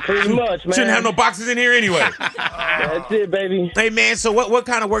 Yeah, pretty much, man. Shouldn't have no boxes in here anyway. That's it, baby. Hey, man, so what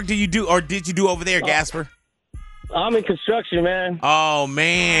kind of work do you do or did you do over there, Gasper? I'm in construction, man. Oh,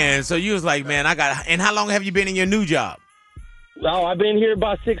 man. So you was like, man, and how long have you been in your new job? Oh, I've been here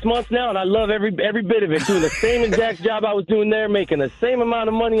about 6 months now, and I love every bit of it. Doing the same exact job I was doing there, making the same amount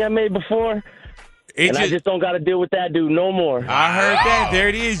of money I made before. I just don't got to deal with that dude no more. I heard that. There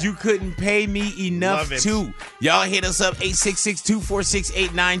it is. You couldn't pay me enough Love it. to. Y'all hit us up,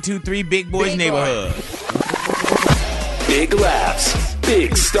 866-246-8923, Big Boys Neighborhood. Big laughs,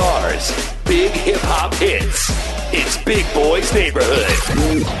 big stars, big hip-hop hits. It's Big Boys Neighborhood.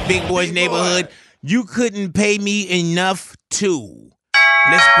 Big Boys Neighborhood. You couldn't pay me enough to.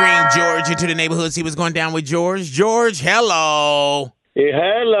 Let's bring George into the neighborhood, see what's going down with George. George, hello. Hey,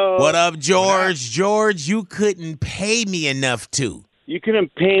 hello. What up, George? George, you couldn't pay me enough to. You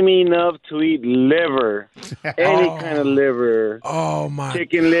couldn't pay me enough to eat liver. Any kind of liver. Oh, my.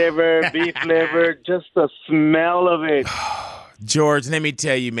 Chicken liver, beef liver, just the smell of it. George, let me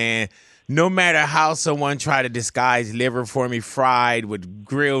tell you, man. No matter how someone try to disguise liver for me, fried with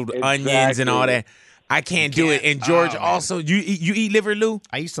grilled onions and all that, I can't do it. And George, also, you eat liver, Lou?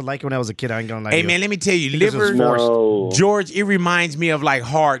 I used to like it when I was a kid. I ain't gonna lie. Hey, man, let me tell you, liver, George, it reminds me of like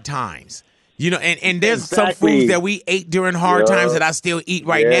hard times. You know, and there's some foods that we ate during hard times that I still eat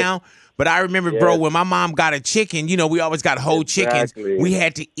right now. But I remember, bro, when my mom got a chicken, you know, we always got whole chickens. We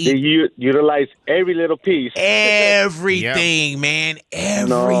had to eat. You utilize every little piece. Everything, man. Everything.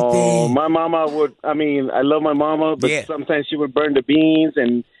 No, my mama would, I love my mama, but sometimes she would burn the beans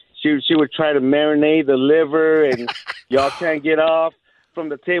and she would try to marinate the liver, and y'all can't get off from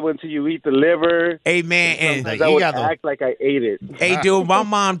the table until you eat the liver. Hey, man. And I would act like I ate it. Hey, dude, my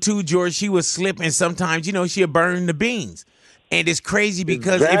mom, too, George, she was slipping sometimes. You know, she'll burn the beans. And it's crazy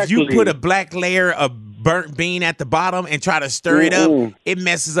because if you put a black layer of burnt bean at the bottom and try to stir it up, it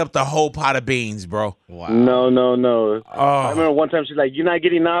messes up the whole pot of beans, bro. Wow. No. I remember one time she's like, you're not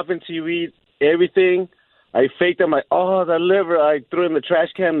getting off until you eat everything. I faked. I'm like, oh, the liver. I threw it in the trash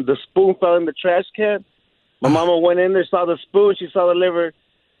can. The spoon fell in the trash can. My mama went in there, saw the spoon. She saw the liver.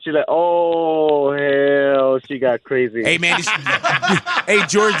 She's like, oh, hell. She got crazy. Hey, man. Hey,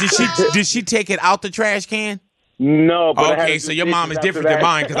 George, did she take it out the trash can? No, but okay, so your mom is different than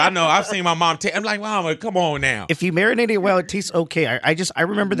mine because I know I've seen my mom take. I'm like, Mama, come on now. If you marinate it well, it tastes okay. I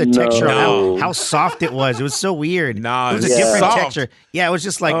remember the texture of how soft it was. It was so weird. No, it was a different texture. Yeah, it was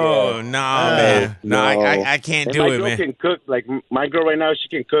just like, man, I can't do it, man. My girl can cook. Like my girl right now, she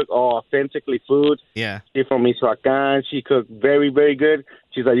can cook authentically food. Yeah, she's from Michoacan. She cooked very, very good.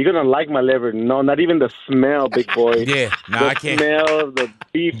 She's like, you're going to like my liver. No, not even the smell, big boy. I can't. The smell, the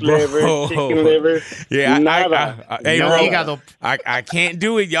beef liver, chicken liver. Yeah, I can't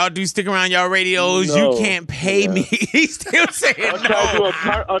do it. Y'all do stick around y'all radios. No. You can't pay me. He's still saying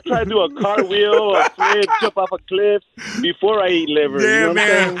I'll try to do a cartwheel, a flip, jump off a cliff before I eat liver. Yeah, you know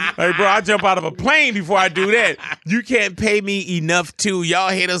man. Hey, bro, I jump out of a plane before I do that. You can't pay me enough to.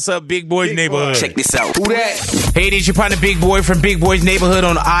 Y'all hit us up, Big Boy's Neighborhood. Check this out. Who that? Hey, this your partner, Big Boy from Big Boy's Neighborhood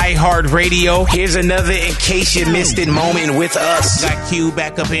on iHeartRadio. Here's another in case you missed it moment with us. Got Q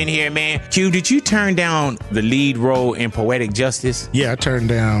back up in here, man. Q, did you turn down the lead role in Poetic Justice? Yeah, I turned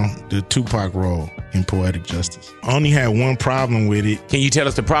down the Tupac role in Poetic Justice. I only had one problem with it. Can you tell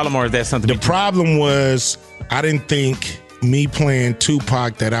us the problem, or is that something? The problem was I didn't think me playing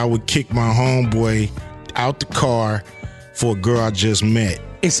Tupac that I would kick my homeboy out the car for a girl I just met.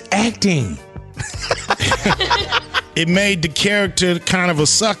 It's acting. It made the character kind of a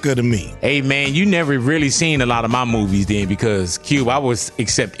sucker to me. Hey, man, you never really seen a lot of my movies then because, Cube, I would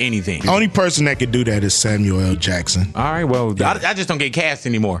accept anything. The only person that could do that is Samuel L. Jackson. All right, well, I just don't get cast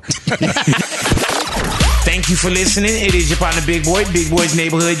anymore. Thank you for listening. It is your partner, Big Boy, Big Boy's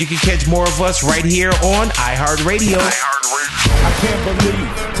Neighborhood. You can catch more of us right here on iHeartRadio. I can't believe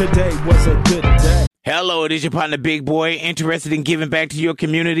today was a good day. Hello, it is your partner, Big Boy, interested in giving back to your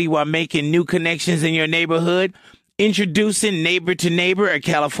community while making new connections in your neighborhood. Introducing Neighbor to Neighbor, a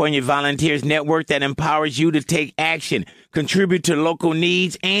California volunteers network that empowers you to take action, contribute to local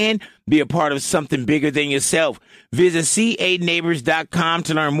needs, and be a part of something bigger than yourself. Visit ca-neighbors.com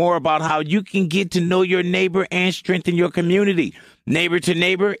to learn more about how you can get to know your neighbor and strengthen your community. Neighbor to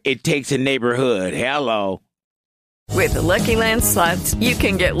Neighbor, it takes a neighborhood. Hello. With the Lucky Land Slots, you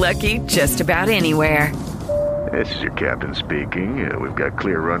can get lucky just about anywhere. This is your captain speaking. We've got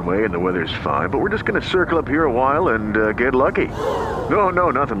clear runway and the weather's fine, but we're just going to circle up here a while and get lucky. No,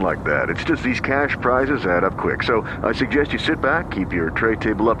 nothing like that. It's just these cash prizes add up quick. So I suggest you sit back, keep your tray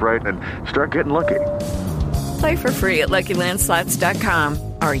table upright, and start getting lucky. Play for free at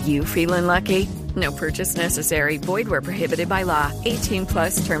LuckyLandSlots.com. Are you feeling lucky? No purchase necessary. Void where prohibited by law.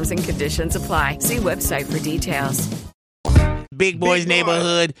 18+ terms and conditions apply. See website for details. Big Boy's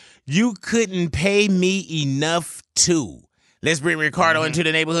Neighborhood, you couldn't pay me enough to. Let's bring Ricardo into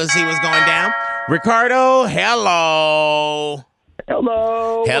the neighborhood, see what's going down. Ricardo, hello.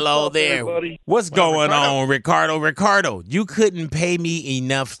 Hello there. Everybody? What's going on, Ricardo? Ricardo, you couldn't pay me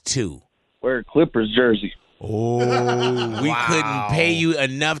enough to. Wear a Clippers jersey. Oh, we couldn't pay you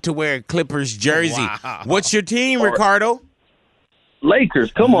enough to wear a Clippers jersey. Wow. What's your team, Ricardo?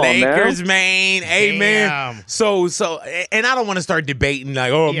 Lakers, come on, Lakers, man. Hey, man. So, and I don't want to start debating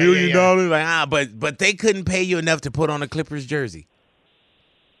like, $1 million, like, but they couldn't pay you enough to put on a Clippers jersey.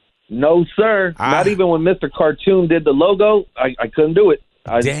 No, sir. Not even when Mr. Cartoon did the logo, I couldn't do it.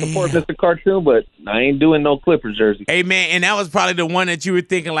 I support Mr. Cartoon, but I ain't doing no Clippers jersey. Hey, man, and that was probably the one that you were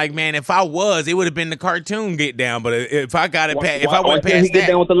thinking, like, man, if I was, it would have been the Cartoon get down. But if I got it past, if I went past that. Get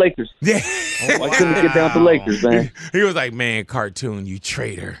down with the Lakers? Yeah. Why couldn't he get down with the Lakers, man? He was like, man, Cartoon, you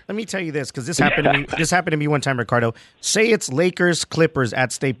traitor. Let me tell you this, because this happened to me. This happened to me one time, Ricardo. Say it's Lakers Clippers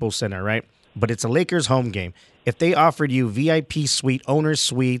at Staples Center, right? But it's a Lakers home game. If they offered you VIP suite, owner's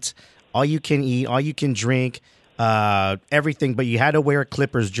suite, all you can eat, all you can drink, everything, but you had to wear a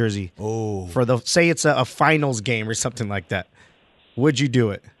Clippers jersey for say it's a finals game or something like that, would you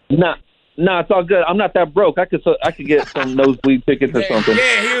do it? Nah, it's all good. I'm not that broke. I could get some nosebleed tickets or something.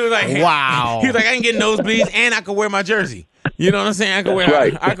 Yeah, he was like, wow. He was like, I can get nosebleeds and I can wear my jersey. You know what I'm saying? I can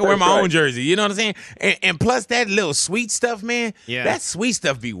wear my own jersey. You know what I'm saying? And plus that little sweet stuff, man. Yeah. That sweet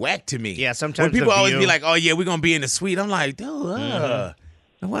stuff be whack to me. Yeah, sometimes when people always be like, oh yeah, we're gonna be in the suite. I'm like, dude,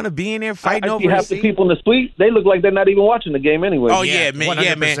 I want to be in there fighting over half the people in the suite. They look like they're not even watching the game anyway. Oh yeah, man, 100%.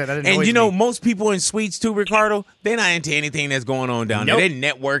 Yeah, man. And you know, most people in suites too, Ricardo, they're not into anything that's going on down there. They're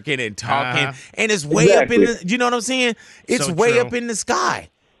networking and talking, and it's way up in the. You know what I'm saying? It's so way up in the sky.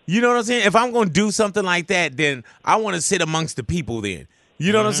 You know what I'm saying? If I'm going to do something like that, then I want to sit amongst the people. Then.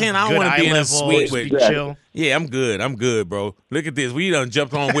 You know what I'm saying? I don't want to be in a suite with chill. Yeah, I'm good, bro. Look at this. We done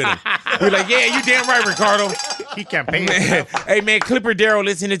jumped on with him. We're like, yeah, you damn right, Ricardo. He can't pay me. Hey, man, Clipper Darrell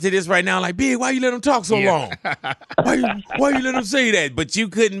listening to this right now, like, Big, why you let him talk so long? Why you let him say that? But you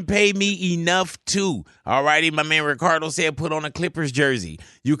couldn't pay me enough to. All righty, my man Ricardo said put on a Clippers jersey.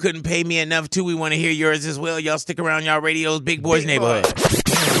 You couldn't pay me enough to. We want to hear yours as well. Y'all stick around, y'all radios, Big Boys Neighborhood.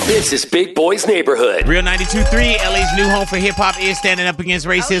 This is Big Boys Neighborhood. Real 92.3, LA's new home for hip-hop, is standing up against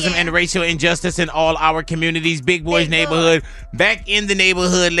racism and racial injustice in all our communities. Big Boys Neighborhood, back in the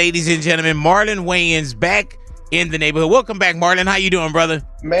neighborhood, ladies and gentlemen. Marlon Wayans back in the neighborhood. Welcome back, Marlon. How you doing, brother?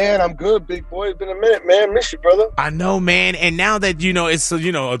 Man, I'm good, big boy. It's been a minute, man. Miss you, brother. I know, man. And now that, it's,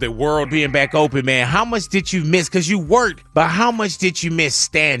 the world being back open, man, how much did you miss? Because you worked, but how much did you miss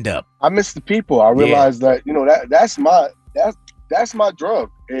stand-up? I miss the people. I realized that, that's my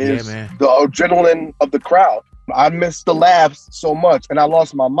drug, is the adrenaline of the crowd. I miss the laughs so much, and I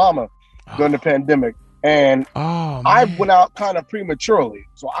lost my mama during the pandemic. And I went out kind of prematurely.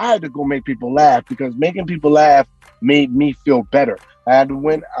 So I had to go make people laugh, because making people laugh made me feel better. I had to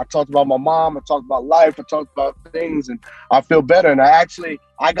win. I talked about my mom. I talked about life. I talked about things, and I feel better. And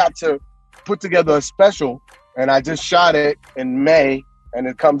I got to put together a special, and I just shot it in May, and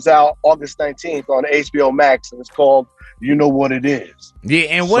it comes out August 19th on HBO Max, and it's called You Know What It Is. Yeah,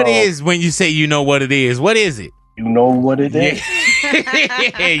 and what is, when you say you know what it is, what is it? You know what it is.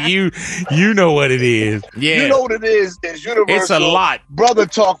 Yeah, you know what it is. Yeah. You know what it is universal. It's a lot. Brother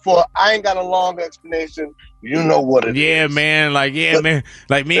talk for, I ain't got a long explanation. You know what it is. Yeah, man. Like me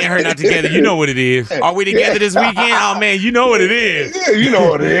and her not together. You know what it is. Are we together this weekend? Oh, man, you know what it is. Yeah, you know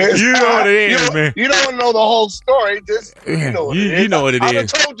what it is. You know what it is, man. You don't know the whole story. Just, you know what it is. You know what it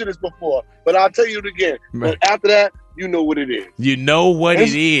is. I've told you this before, but I'll tell you it again. But after that, you know what it is. You know what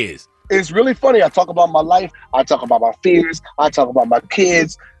it is. It's really funny. I talk about my life. I talk about my fears. I talk about my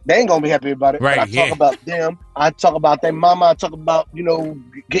kids. They ain't gonna be happy about it. Right, but I talk about them. I talk about their mama. I talk about,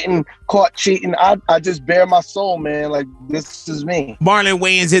 getting caught cheating. I just bare my soul, man. Like, this is me. Marlon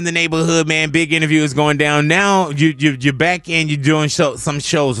Wayans in the neighborhood, man. Big interview is going down. Now you're back in. You're doing some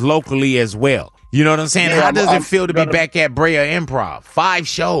shows locally as well. You know what I'm saying? Yeah, How does it feel to be back at Brea Improv? 5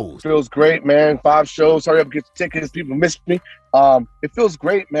 shows. Feels great, man. 5 shows. Hurry up, get your tickets. People miss me. It feels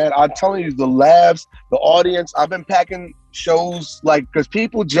great, man. I'm telling you, the laughs, the audience. I've been packing shows because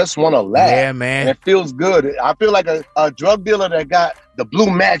people just want to laugh. Yeah, man. And it feels good. I feel like a drug dealer that got the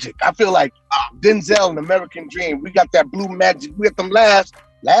blue magic. I feel like Denzel in American Dream. We got that blue magic. We got them laughs.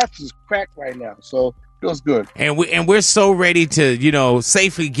 Laughs is cracked right now. So feels good. And we're so ready to,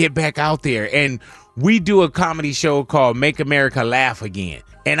 safely get back out there. And we do a comedy show called Make America Laugh Again.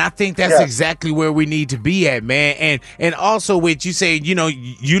 And I think that's exactly where we need to be at, man. And also with you saying,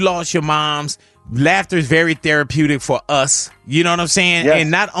 you lost your moms. Laughter is very therapeutic for us. You know what I'm saying? Yes.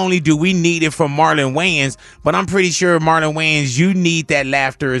 And not only do we need it from Marlon Wayans, but I'm pretty sure, Marlon Wayans, you need that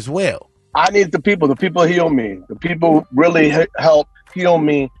laughter as well. I need the people. The people heal me. The people really help heal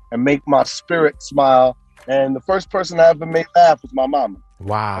me and make my spirit smile. And the first person I ever made laugh was my mama.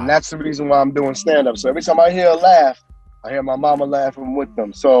 Wow. And that's the reason why I'm doing stand-up. So every time I hear a laugh, I hear my mama laughing with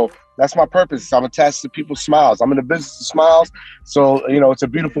them. So that's my purpose. I'm attached to people's smiles. I'm in the business of smiles. So, it's a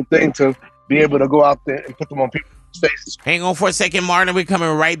beautiful thing to be able to go out there and put them on people's faces. Hang on for a second, Marlon. We're coming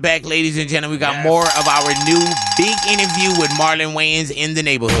right back, ladies and gentlemen. We got more of our new big interview with Marlon Wayans in the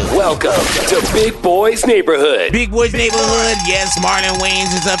neighborhood. Welcome to Big Boys Neighborhood. Big Boys Neighborhood. Yes, Marlon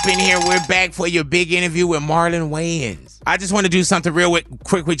Wayans is up in here. We're back for your big interview with Marlon Wayans. I just want to do something real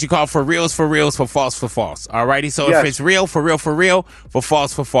quick, what you call for reals, for false, for false. All righty? So if it's real, for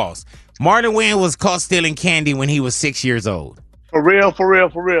false, for false. Marlon Wayans was caught stealing candy when he was 6 years old. For real.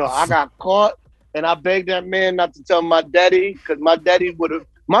 I got caught, and I begged that man not to tell my daddy, because my daddy would have.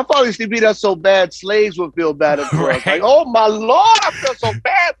 My father used to beat us so bad, slaves would feel bad at us. Like, oh my Lord, I feel so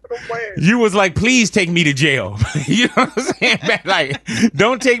bad for the Wayans. You was like, please take me to jail. You know what I'm saying? Like,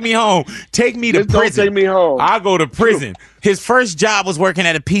 don't take me home. Take me to prison. Don't take me home. I'll go to prison. His first job was working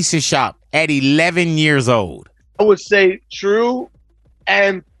at a pizza shop at 11 years old. I would say true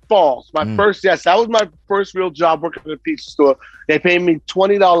and false. That was my first real job working at a pizza store. They paid me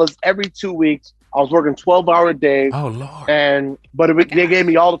 $20 every 2 weeks. I was working 12-hour days. Oh, Lord. They gave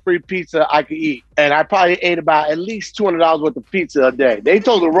me all the free pizza I could eat. And I probably ate about at least $200 worth of pizza a day. They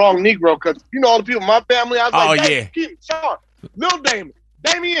told the wrong Negro, because, you know, all the people in my family, I was like, hey, Keith, Sean, Lil Damon,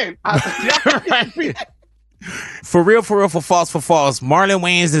 Damien. For real, for false, Marlon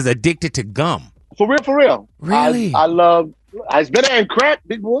Wayans is addicted to gum. For real. Really? I love... It's better than crack,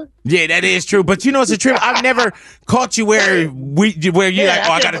 big boy. Yeah, that is true. But you know, it's a trip. I've never caught you where you're like,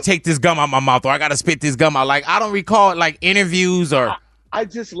 oh, I got to take this gum out my mouth, or I got to spit this gum out. Like, I don't recall like interviews or. I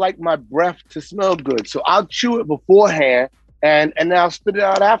just like my breath to smell good, so I'll chew it beforehand and then I'll spit it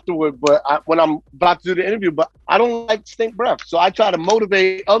out afterward. But when I'm about to do the interview, but I don't like stink breath, so I try to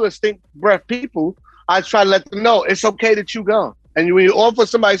motivate other stink breath people. I try to let them know it's okay to chew gum. And when you offer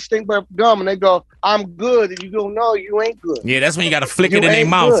somebody stink breath gum and they go, I'm good, and you go, no, you ain't good. Yeah, that's when you got to flick it in their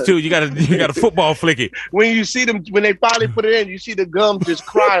mouth, too. You got to football flick it. When you see them, when they finally put it in, you see the gum just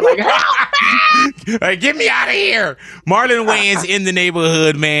crying like, help! Like, get me out of here. Marlon Wayans in the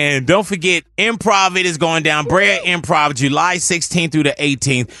neighborhood, man. Don't forget, Improv It is going down. Brea Improv, July 16th through the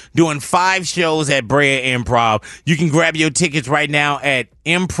 18th, doing 5 shows at Brea Improv. You can grab your tickets right now at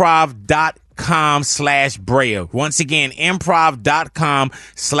improv.com/Brea. Once again,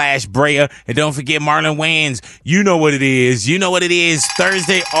 improv.com/Brea. And don't forget Marlon Wayans. You know what it is.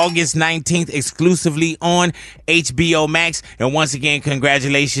 Thursday, August 19th, exclusively on HBO Max. And once again,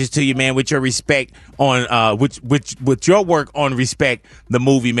 congratulations to you, man, with your respect on with your work on Respect, the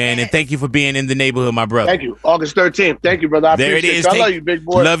movie, man. And thank you for being in the neighborhood, my brother. Thank you. August 13th. Thank you, brother. I there it is. I love you, big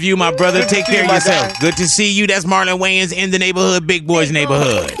boy. Love you, my brother. Take care of yourself. Good to see you. That's Marlon Wayans in the neighborhood, Big Boy's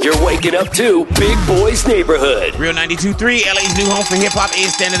Neighborhood. You're waking up to Big Boy's Neighborhood. Real 92.3, LA's new home for hip-hop,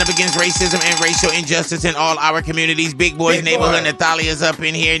 is standing up against racism and racial injustice in all our communities. Big Boy's Neighborhood. Natalia's up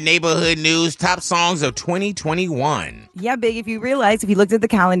in here. Neighborhood news, top songs of 2021. Yeah, Big, if you looked at the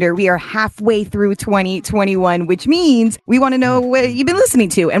calendar, we are halfway through 2021, which means we want to know what you've been listening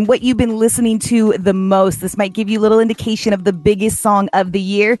to and what you've been listening to the most. This might give you a little indication of the biggest song of the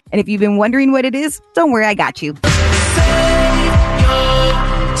year. And if you've been wondering what it is, don't worry, I got you.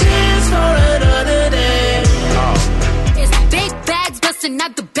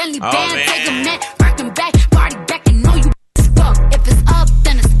 Not the Bentley band, take a net, working back, party back, and know you fuck. If it's up,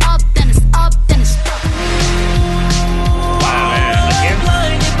 then it's up, then it's up, then it's up. Wow, man.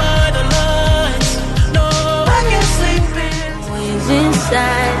 Blinded by the lights, no, I can't sleep always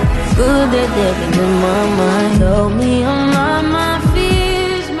inside. Good that they're in my mind. Told me on my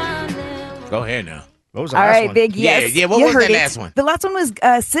fears, my Go ahead now. What was the All last right, one? Big, yes. Yeah, what was that last one? The last one was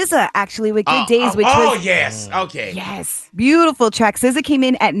SZA, actually, with Good Days, which was... yes. Okay. Yes. Beautiful track. SZA came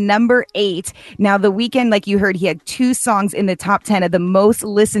in at number 8. Now, The Weeknd, like you heard, he had 2 songs in the top 10 of the most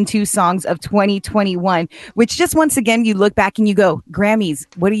listened to songs of 2021, which just once again, you look back and you go, Grammys,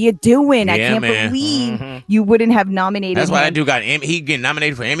 what are you doing? I can't believe you wouldn't have nominated That's him. what I do. He getting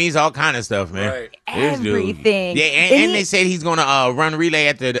nominated for Emmys, all kind of stuff, man. Right. Everything. Yeah, and they said he's going to run relay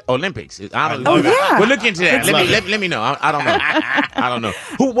at the Olympics. Yeah. We'll look into that. Let me know. I don't know. I don't know.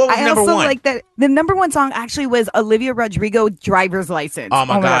 What was number one? Like that. The number one song actually was Olivia Rodrigo, Driver's License. Oh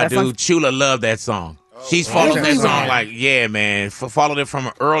my God, dude. Chula loved that song. She's followed that song like, yeah, man. Followed it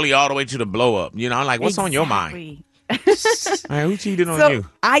from early all the way to the blow up. You know, I'm like, what's on your mind? Man, who cheated on you?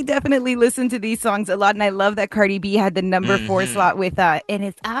 I definitely listen to these songs a lot, and I love that Cardi B had the number 4 slot with and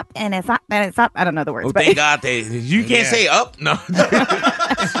it's up, and it's up, and it's up. I don't know the words. Oh, thank God you can't say up. No.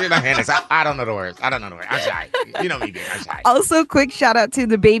 I don't know the words. I'm shy. You know me, babe. I'm shy. Also, quick shout out to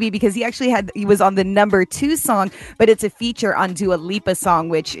the baby, because he was on the number 2 song, but it's a feature on Dua Lipa song,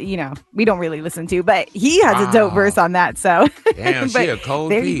 which, you know, we don't really listen to, but he has a dope verse on that. So damn, she a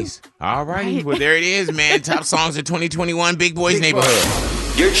cold piece. All righty. Well, there it is, man. Top songs of 2021, Big Boy's Neighborhood.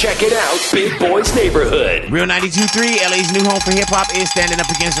 You're checking out Big Boy's Neighborhood. Real 92.3, LA's new home for hip-hop, is standing up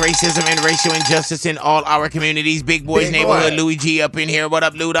against racism and racial injustice in all our communities. Big Boy's Neighborhood. Louis G up in here. What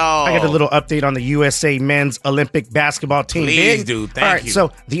up, Lou Dog? I got a little update on the USA men's Olympic basketball team. Please do. Thank All right, you.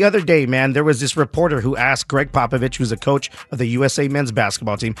 so the other day, man, there was this reporter who asked Greg Popovich, who's a coach of the USA men's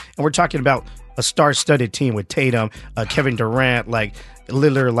basketball team, and we're talking about a star-studded team with Tatum, Kevin Durant, like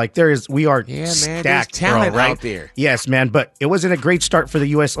Lillard, like we are stacked, talent bro, right? out there. Yes, man, but it wasn't a great start for the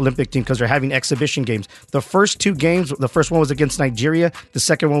U.S. Olympic team because they're having exhibition games. The first two games, the first one was against Nigeria, the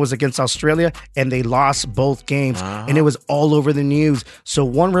second one was against Australia, and they lost both games, and it was all over the news. So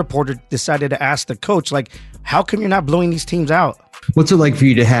one reporter decided to ask the coach, like, how come you're not blowing these teams out? What's it like for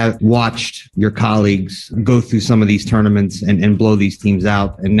you to have watched your colleagues go through some of these tournaments and blow these teams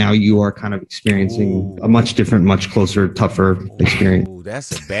out, and now you are kind of experiencing a much different, much closer, tougher experience? Ooh,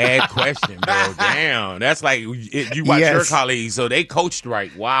 that's a bad question, bro. Damn, that's like you watch your colleagues, so they coached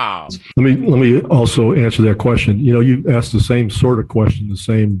right. Wow. Let me also answer that question. You know, you asked the same sort of question, the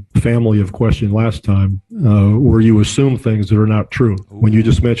same family of question last time, where you assume things that are not true. When you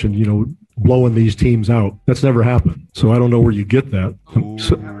just mentioned, you know, blowing these teams out. That's never happened. So I don't know where you get that.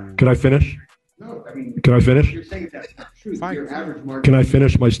 So, can I finish? No, I mean, can I finish? You're saying that's not true. Your average market. Can I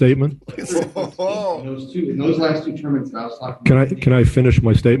finish my statement? In those last two tournaments that I was talking about. Can I finish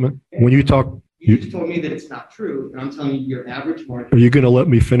my statement? When you talk, you just told me that it's not true, and I'm telling you your average market. Are you going to let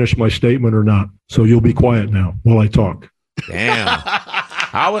me finish my statement or not? So you'll be quiet now while I talk. Damn.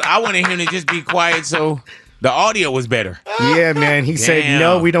 I wanted him to just be quiet so the audio was better. Yeah, man. He said,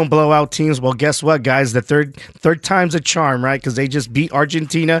 no, we don't blow out teams. Well, guess what, guys? The third time's a charm, right? Because they just beat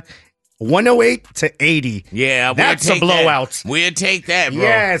Argentina 108-80. Yeah, that's a blowout. We'll take that, bro.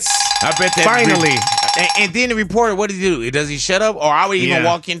 Yes. I bet that. Finally. And then the reporter, what does he do? Does he shut up? Or I would even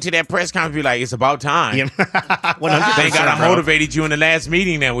walk into that press conference and be like, it's about time. Yeah. 100%, Thank God I motivated you in the last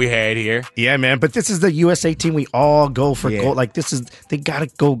meeting that we had here. Yeah, man. But this is the USA team. We all go for gold. Like, they got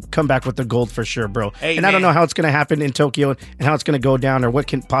to come back with the gold for sure, bro. Hey, and I don't know how it's going to happen in Tokyo and how it's going to go down or what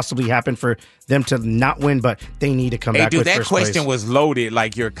can possibly happen for them to not win, but they need to come back with that first question place. Was loaded.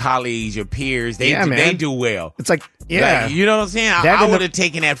 Like, your colleagues, your peers, they do well. It's like, yeah. Like, you know what I'm saying? I would have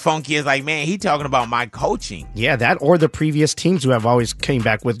taken that funky as like, man, he talking about my coaching. Yeah, that or the previous teams who have always came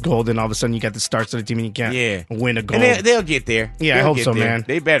back with gold, and all of a sudden you got the stars of the team and you can't win a gold. And they'll get there. Yeah, I hope so, man.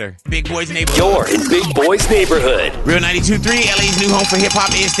 They better. Big Boys Neighborhood. You're in Big Boys Neighborhood. Real 92.3, LA's new home for hip-hop,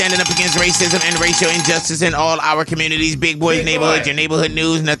 is standing up against racism and racial injustice in all our communities. Big Boys Neighborhood, your neighborhood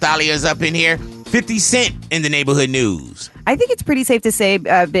news. Nathalia's up in here. 50 Cent in the neighborhood news. I think it's pretty safe to say,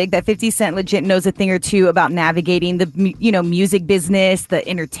 Big, that 50 Cent legit knows a thing or two about navigating the, music business, the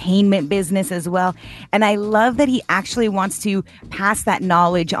entertainment business as well. And I love that he actually wants to pass that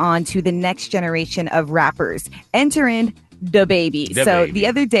knowledge on to the next generation of rappers. Enter in DaBaby. The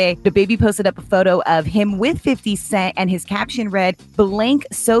other day, DaBaby posted up a photo of him with 50 Cent, and his caption read, "Blank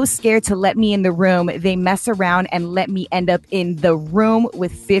so scared to let me in the room, they mess around and let me end up in the room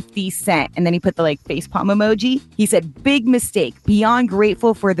with 50 Cent." And then he put the facepalm emoji. He said, "Big mistake. Beyond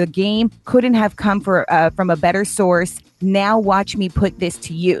grateful for the game. Couldn't have come from a better source. Now watch me put this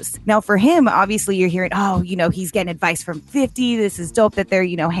to use." Now for him, obviously you're hearing, he's getting advice from 50. This is dope that they're,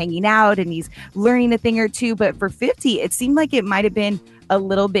 hanging out and he's learning a thing or two. But for 50, it seemed like it might have been a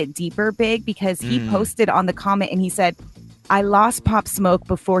little bit deeper, Big, because he posted on the comment and he said, "I lost Pop Smoke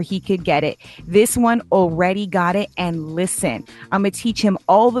before he could get it. This one already got it, and listen, I'm going to teach him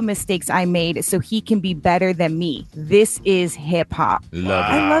all the mistakes I made so he can be better than me. This is hip hop." I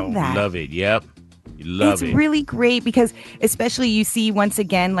love that. Love it. Yep. It's really great because especially you see once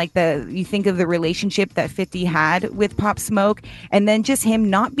again, you think of the relationship that 50 had with Pop Smoke, and then just him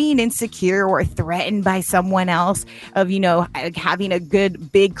not being insecure or threatened by someone else of, having a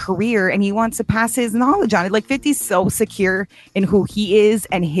good big career, and he wants to pass his knowledge on it. 50's so secure in who he is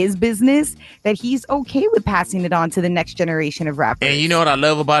and his business that he's okay with passing it on to the next generation of rappers. And you know what I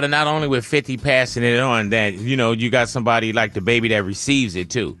love about it? Not only with 50 passing it on, that, you got somebody like DaBaby that receives it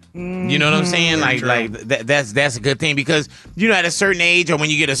too. You know what I'm saying? That's a good thing because, at a certain age or when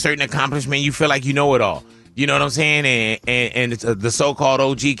you get a certain accomplishment, you feel like you know it all. You know what I'm saying? And it's, the so-called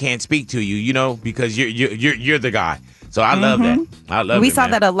OG can't speak to you, because you're the guy. So I love that. I love it. We saw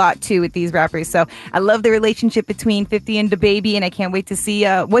that a lot too with these rappers. So I love the relationship between 50 and DaBaby, and I can't wait to see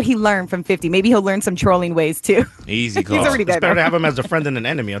what he learned from 50. Maybe he'll learn some trolling ways too. Easy call. He's already It's better to have him as a friend than an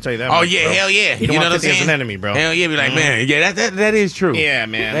enemy. I'll tell you that. Oh yeah, bro. Hell yeah. You don't want 50 as an enemy, bro. Hell yeah, be like, man, yeah, that is true. Yeah,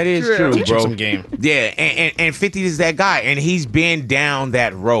 man, that is true, Teach bro. him some game. Yeah, and 50 is that guy, and he's been down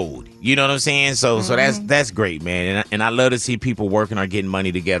that road. You know what I'm saying? So that's great, man. And I love to see people working or getting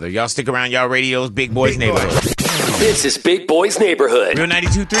money together. Y'all stick around, y'all radios, Big Boys Neighborhood. This is Big Boy's Neighborhood. Real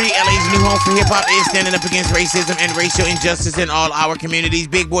 92.3, LA's new home for hip-hop, is standing up against racism and racial injustice in all our communities.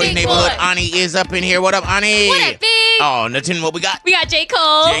 Big Boy's Neighborhood. Ani is up in here. What up, Ani? What up, Big? Oh, nothing. What we got? We got J.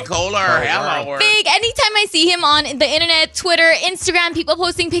 Cole. J. Coler. Hello. Big. Anytime I see him on the internet, Twitter, Instagram, people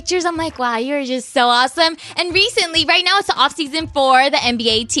posting pictures, I'm like, wow, you're just so awesome. And recently, right now, it's the off-season for the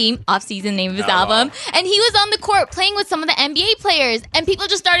NBA team. Off-season name of his album. And he was on the court playing with some of the NBA players. And people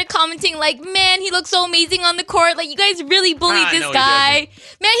just started commenting like, man, he looks so amazing on the court. Like, you guys really bullied this guy.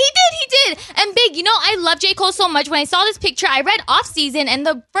 Man, he did. And Big, you know, I love J. Cole so much. When I saw this picture, I read off-season. And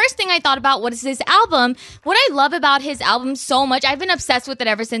the first thing I thought about was this album. What I love about his album so much, I've been obsessed with it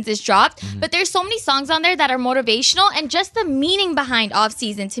ever since it's dropped. But there's so many songs on there that are motivational. And just the meaning behind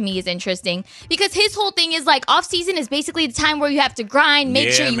off-season to me is interesting. Because his whole thing is like, off-season is basically the time where you have to grind,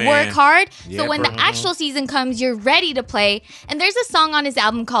 make sure you work hard. So when the actual season comes, you're ready to play. And there's a song on his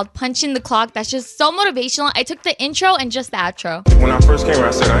album called Punching the Clock that's just so motivational. I took the intro and just the outro. When I first came here,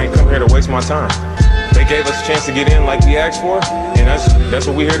 I said, I ain't come here to waste my time. They gave us a chance to get in like we asked for, and that's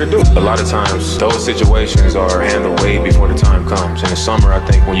what we're here to do. A lot of times, those situations are handled way before the time comes. In the summer, I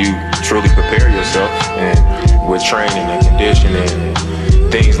think when you truly prepare yourself, and with training and conditioning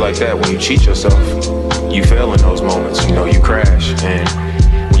and things like that, when you cheat yourself, you fail in those moments. You know, you crash. And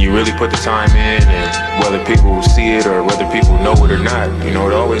when you really put the time in, and whether people see it or whether people know it or not, you know,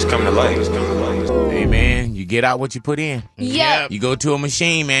 it always come to light. Hey, man, you get out what you put in. Yep. You go to a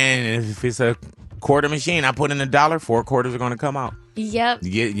machine, man, and if it's a quarter machine, I put in $1, 4 quarters are going to come out. Yep.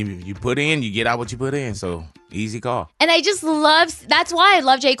 You put in, you get out what you put in. So easy call. And I just love, that's why I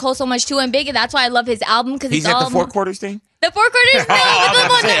love J. Cole so much too, and Big, and that's why I love his album. Because he's at the 4 quarters thing? The 4 quarters? No.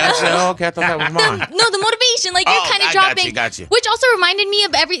 I said, okay, I thought that was mine. The motivation, like you're kind of dropping. Got you. Which also reminded me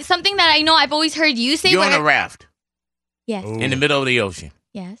of something that I know I've always heard you say. You're on a raft. Yes. In the middle of the ocean.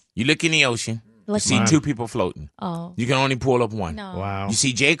 Yes. You look in the ocean. You see 2 people floating. Oh. You can only pull up 1. No. Wow. You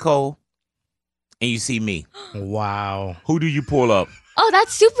see J. Cole and you see me. Wow. Who do you pull up? Oh,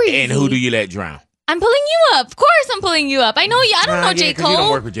 that's super easy. And who do you let drown? I'm pulling you up. Of course I'm pulling you up. I know you. I don't know J. Cole. You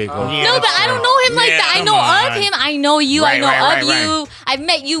don't work with J. Cole. No, but I don't know him like that. I know of him. I know you. I know of you. I've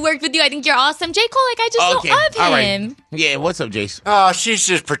met you, worked with you. I think you're awesome. J. Cole, like I just know of him. Right. Yeah, what's up, Jason? Oh, she's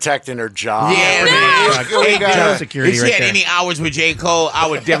just protecting her job. Yeah, job security if she had any hours with J. Cole, I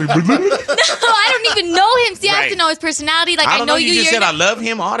would definitely. No, I don't even know him. See, I have to know his personality. Like I know you. You just said I love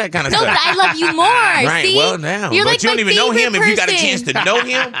him, all that kind of stuff. No, but I love you more. Right. See? Well, now, you're but like you don't even know him. person. If you got a chance to know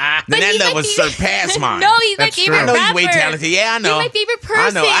him, then that love will surpass mine. No, he's my favorite rapper. I know he's way talented. Yeah, I know. He's my favorite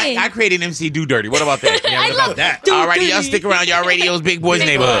person. I know. I created MC Do Dirty. What about that? Yeah, what about that? Alrighty, y'all stick around. Y'all radio's Big Boy's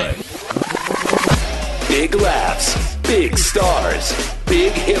Neighborhood. Big laughs, big stars,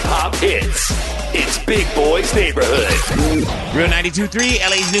 big hip-hop hits. It's Big Boy's Neighborhood. Real 92.3,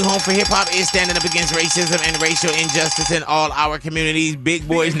 LA's new home for hip-hop, is standing up against racism and racial injustice in all our communities. Big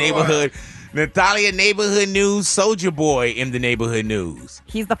Boy's Neighborhood. Natalia, neighborhood news. Soulja Boy in the neighborhood news.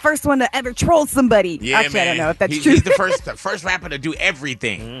 He's the first one to ever troll somebody. Yeah, Actually, man. I don't know if that's true. He's the first rapper to do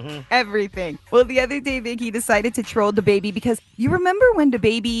everything. Everything. Well, the other day, Vic, he decided to troll DaBaby because you remember when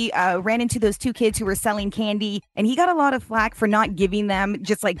DaBaby ran into those 2 kids who were selling candy, and he got a lot of flack for not giving them,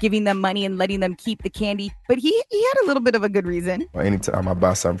 just like giving them money and letting them keep the candy. But he had a little bit of a good reason. Anytime I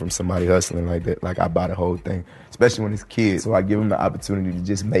buy something from somebody hustling like that, like I buy the whole thing, especially when it's kids. So I give them the opportunity to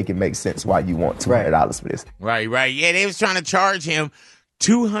just make it make sense why you want $200 for this. Right. Yeah, they was trying to charge him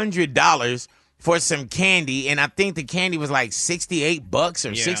 $200 for some candy, and I think the candy was like $68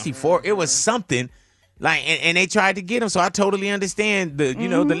 or $64. It was something like, and they tried to get him. So I totally understand the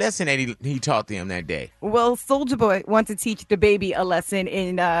the lesson that he taught them that day. Well, Soulja Boy wants to teach DaBaby a lesson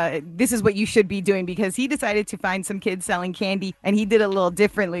in this is what you should be doing, because he decided to find some kids selling candy, and he did it a little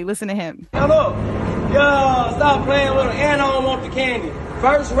differently. Listen to him. Hello. Yo, stop playing with him, and I don't want the candy.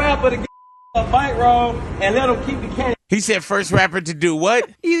 First rapper to get a bite roll and let him keep the candy. He said first rapper to do what?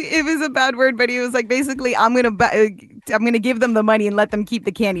 It was a bad word, but he was like, basically, I'm gonna give them the money and let them keep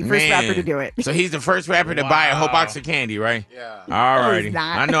the candy. First rapper to do it. So he's the first rapper to buy a whole box of candy, right? Yeah. All righty.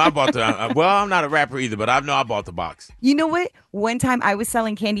 I know I bought the. Well, I'm not a rapper either, but I know I bought the box. You know what? One time I was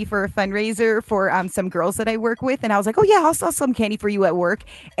selling candy for a fundraiser for some girls that I work with, and I was like, oh yeah, I'll sell some candy for you at work.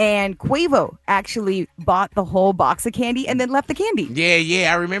 And Quavo actually bought the whole box of candy and then left the candy.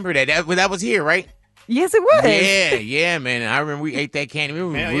 Yeah, I remember that. That was here, right? Yes, it was. Yeah, man. I remember we ate that candy. We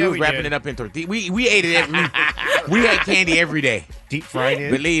was wrapping it up in tortilla. We ate it we had candy every day. Deep fried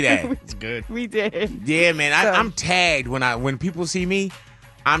it. Believe that. It's good. We did. Yeah, man. I'm tagged when people see me.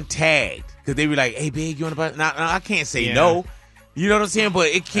 I'm tagged because they be like, "Hey, Big, you want to buy?" Now I can't say no. You know what I'm saying?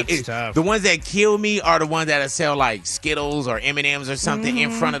 But tough. the ones that kill me are the ones that sell like Skittles or M&Ms or something in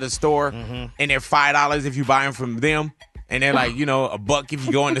front of the store, and they're $5 if you buy them from them, and they're like, $1 if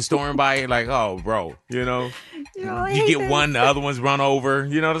you go in the store and buy it. Like, oh, bro, you get one, the other ones run over.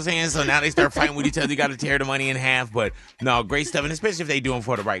 You know what I'm saying? So now they start fighting with each other. You got to tear the money in half. But no, great stuff, and especially if they do them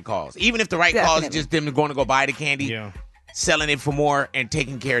for the right cause. Even if the right cause is just them going to go buy the candy. Yeah. Selling it for more and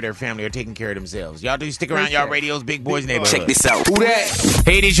taking care of their family or taking care of themselves. Y'all do stick around y'all radios, Big Boys Neighborhood. Check this out. Who that?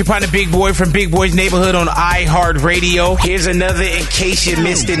 Hey, this your partner Big Boy from Big Boys Neighborhood on iHeartRadio. Here's another in case you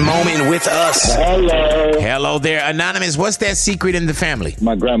missed it moment with us. Hello there, Anonymous. What's that secret in the family?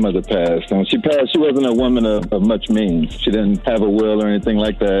 My grandmother passed. And when she passed, she wasn't a woman of much means. She didn't have a will or anything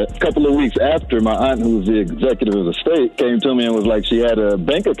like that. A couple of weeks after, my aunt, who was the executive of the estate, came to me and was like, she had a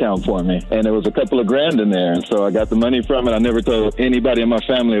bank account for me. And there was a couple of grand in there. And so I got the money from it. I never told anybody in my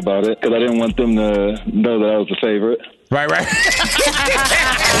family about it because I didn't want them to know that I was the favorite. Right.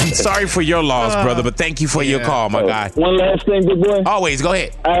 I'm sorry for your loss, brother, but thank you for your call, my guy. One last thing, big boy. Always, go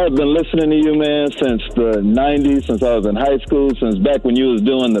ahead. I have been listening to you, man, since the 90s, since I was in high school, since back when you was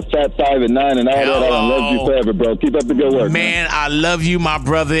doing the Fat 5 and 9 and all that. I done loved you forever, bro. Keep up the good work. Man, I love you, my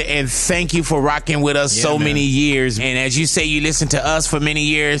brother, and thank you for rocking with us many years. And as you say, you listened to us for many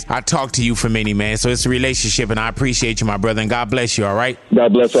years. I talked to you for many, man. So it's a relationship, and I appreciate you, my brother, and God bless you, all right?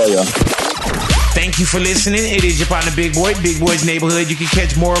 God bless all y'all. Thank you for listening. It is your partner, Big Boy, Big Boy's Neighborhood. You can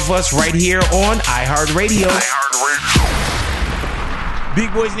catch more of us right here on iHeartRadio.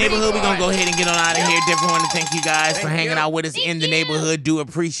 Big Boys Neighborhood, we're going to go ahead and get on out of here. Definitely want to thank you guys for hanging out with us in the neighborhood. Do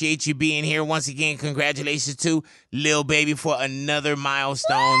appreciate you being here. Once again, congratulations to Lil Baby for another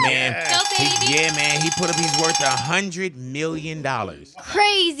milestone, man. Man. He put up, he's worth $100 million.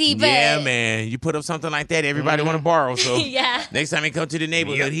 Crazy, but yeah, man. You put up something like that, everybody want to borrow. So yeah. Next time he come to the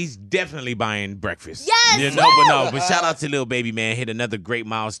neighborhood, he's definitely buying breakfast. Yes. But shout out to Lil Baby, man. Hit another great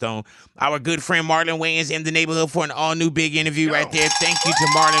milestone. Our good friend Marlon Wayans in the neighborhood for an all-new big interview right there. Thank you to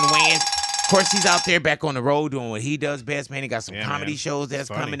Marlon Wayans. Of course, he's out there back on the road doing what he does best, man. He got some comedy shows that's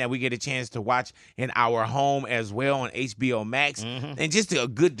coming that we get a chance to watch in our home as well on HBO Max. And just a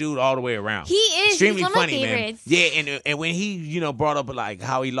good dude all the way around. He is. Extremely He's one funny, of my man. favorites. Yeah, and when he, brought up like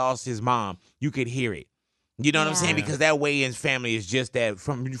how he lost his mom, you could hear it. You know what I'm saying? Because that Wayans family is just that,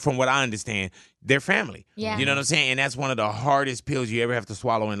 from what I understand, they're family. Yeah. You know what I'm saying? And that's one of the hardest pills you ever have to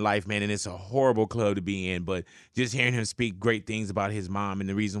swallow in life, man. And it's a horrible club to be in. But just hearing him speak great things about his mom and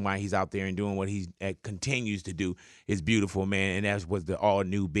the reason why he's out there and doing what he continues to do is beautiful, man. And that was the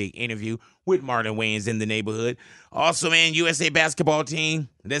all-new big interview with Marlon Wayans in the neighborhood. Also, man, USA basketball team,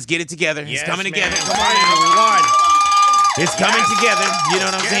 let's get it together. It's coming together. Come on, everyone. It's coming together. You know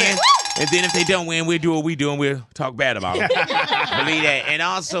what I'm saying? And then if they don't win, we'll do what we do and we'll talk bad about it. Believe that. And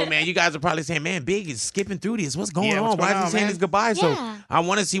also, man, you guys are probably saying, man, Big is skipping through this. What's going on? Why is he saying his goodbye? So I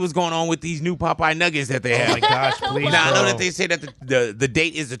want to see what's going on with these new Popeye nuggets that they have. Oh, my gosh, please, Now, I know bro. that they say that the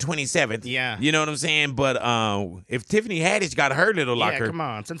date is the 27th. Yeah. You know what I'm saying? But if Tiffany Haddish got her little locker. Yeah, come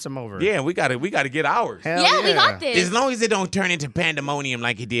on. Send some over. Yeah, we gotta get ours. Hell yeah, we got this. As long as it don't turn into pandemonium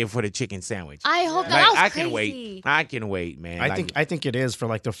like it did for the chicken sandwich. I hope not. Like, That was I crazy. can wait. I can wait, man. I think it is for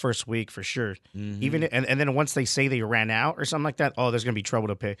like the first week for sure. Even and then once they say they ran out or something like that, there's gonna be trouble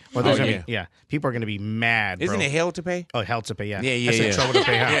to pay. Or there's gonna be, people are gonna be mad. Isn't bro. it hell to pay? Oh, hell to pay. Yeah. Yeah. I said trouble to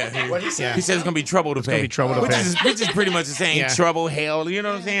pay. Huh? Yeah. What he said? He said it's gonna be trouble to pay. Gonna be trouble to which pay. Which is pretty much the same. Yeah. Trouble, hell. You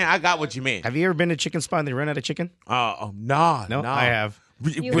know what I'm saying? I got what you meant. Have you ever been to Chicken Spot and they run out of chicken? No, I have.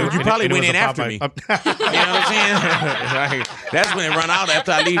 You probably went in after me. You know what I'm saying? Like, that's when it run out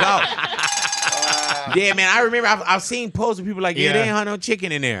after I leave out. Yeah, man, I remember I've seen posts of people like, they ain't had no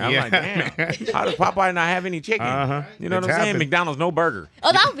chicken in there. I'm like, damn, how does Popeye not have any chicken? You know what I'm saying? McDonald's, no burger.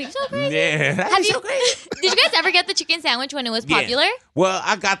 Oh, that would be so crazy. Yeah, that'd be so crazy. Did you guys ever get the chicken sandwich when it was popular? Well,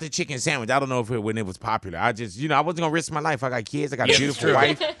 I got the chicken sandwich. I don't know when it was popular. I just, I wasn't going to risk my life. I got kids. I got a beautiful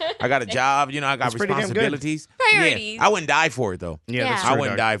wife. I got a job. I got responsibilities. Priorities. Yeah, I wouldn't die for it, though. Yeah, that's I true,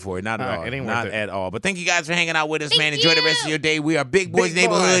 wouldn't die for it. Not at all. It ain't worth Not it. at all. But thank you guys for hanging out with us, Thank man. Enjoy the rest of your day. We are Big Boys Big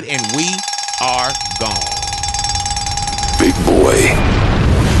Boy. Neighborhood, and we are gone. Big Boy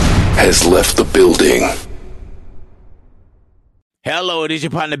has left the building. Hello, it is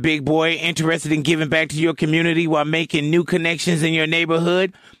your partner, Big Boy. Interested in giving back to your community while making new connections in your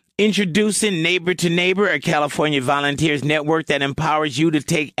neighborhood? Introducing Neighbor to Neighbor, a California volunteers network that empowers you to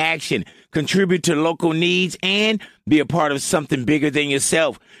take action, contribute to local needs, and be a part of something bigger than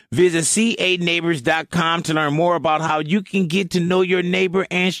yourself. Visit c8neighbors.com to learn more about how you can get to know your neighbor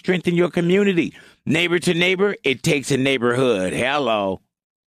and strengthen your community. Neighbor to Neighbor, it takes a neighborhood. Hello.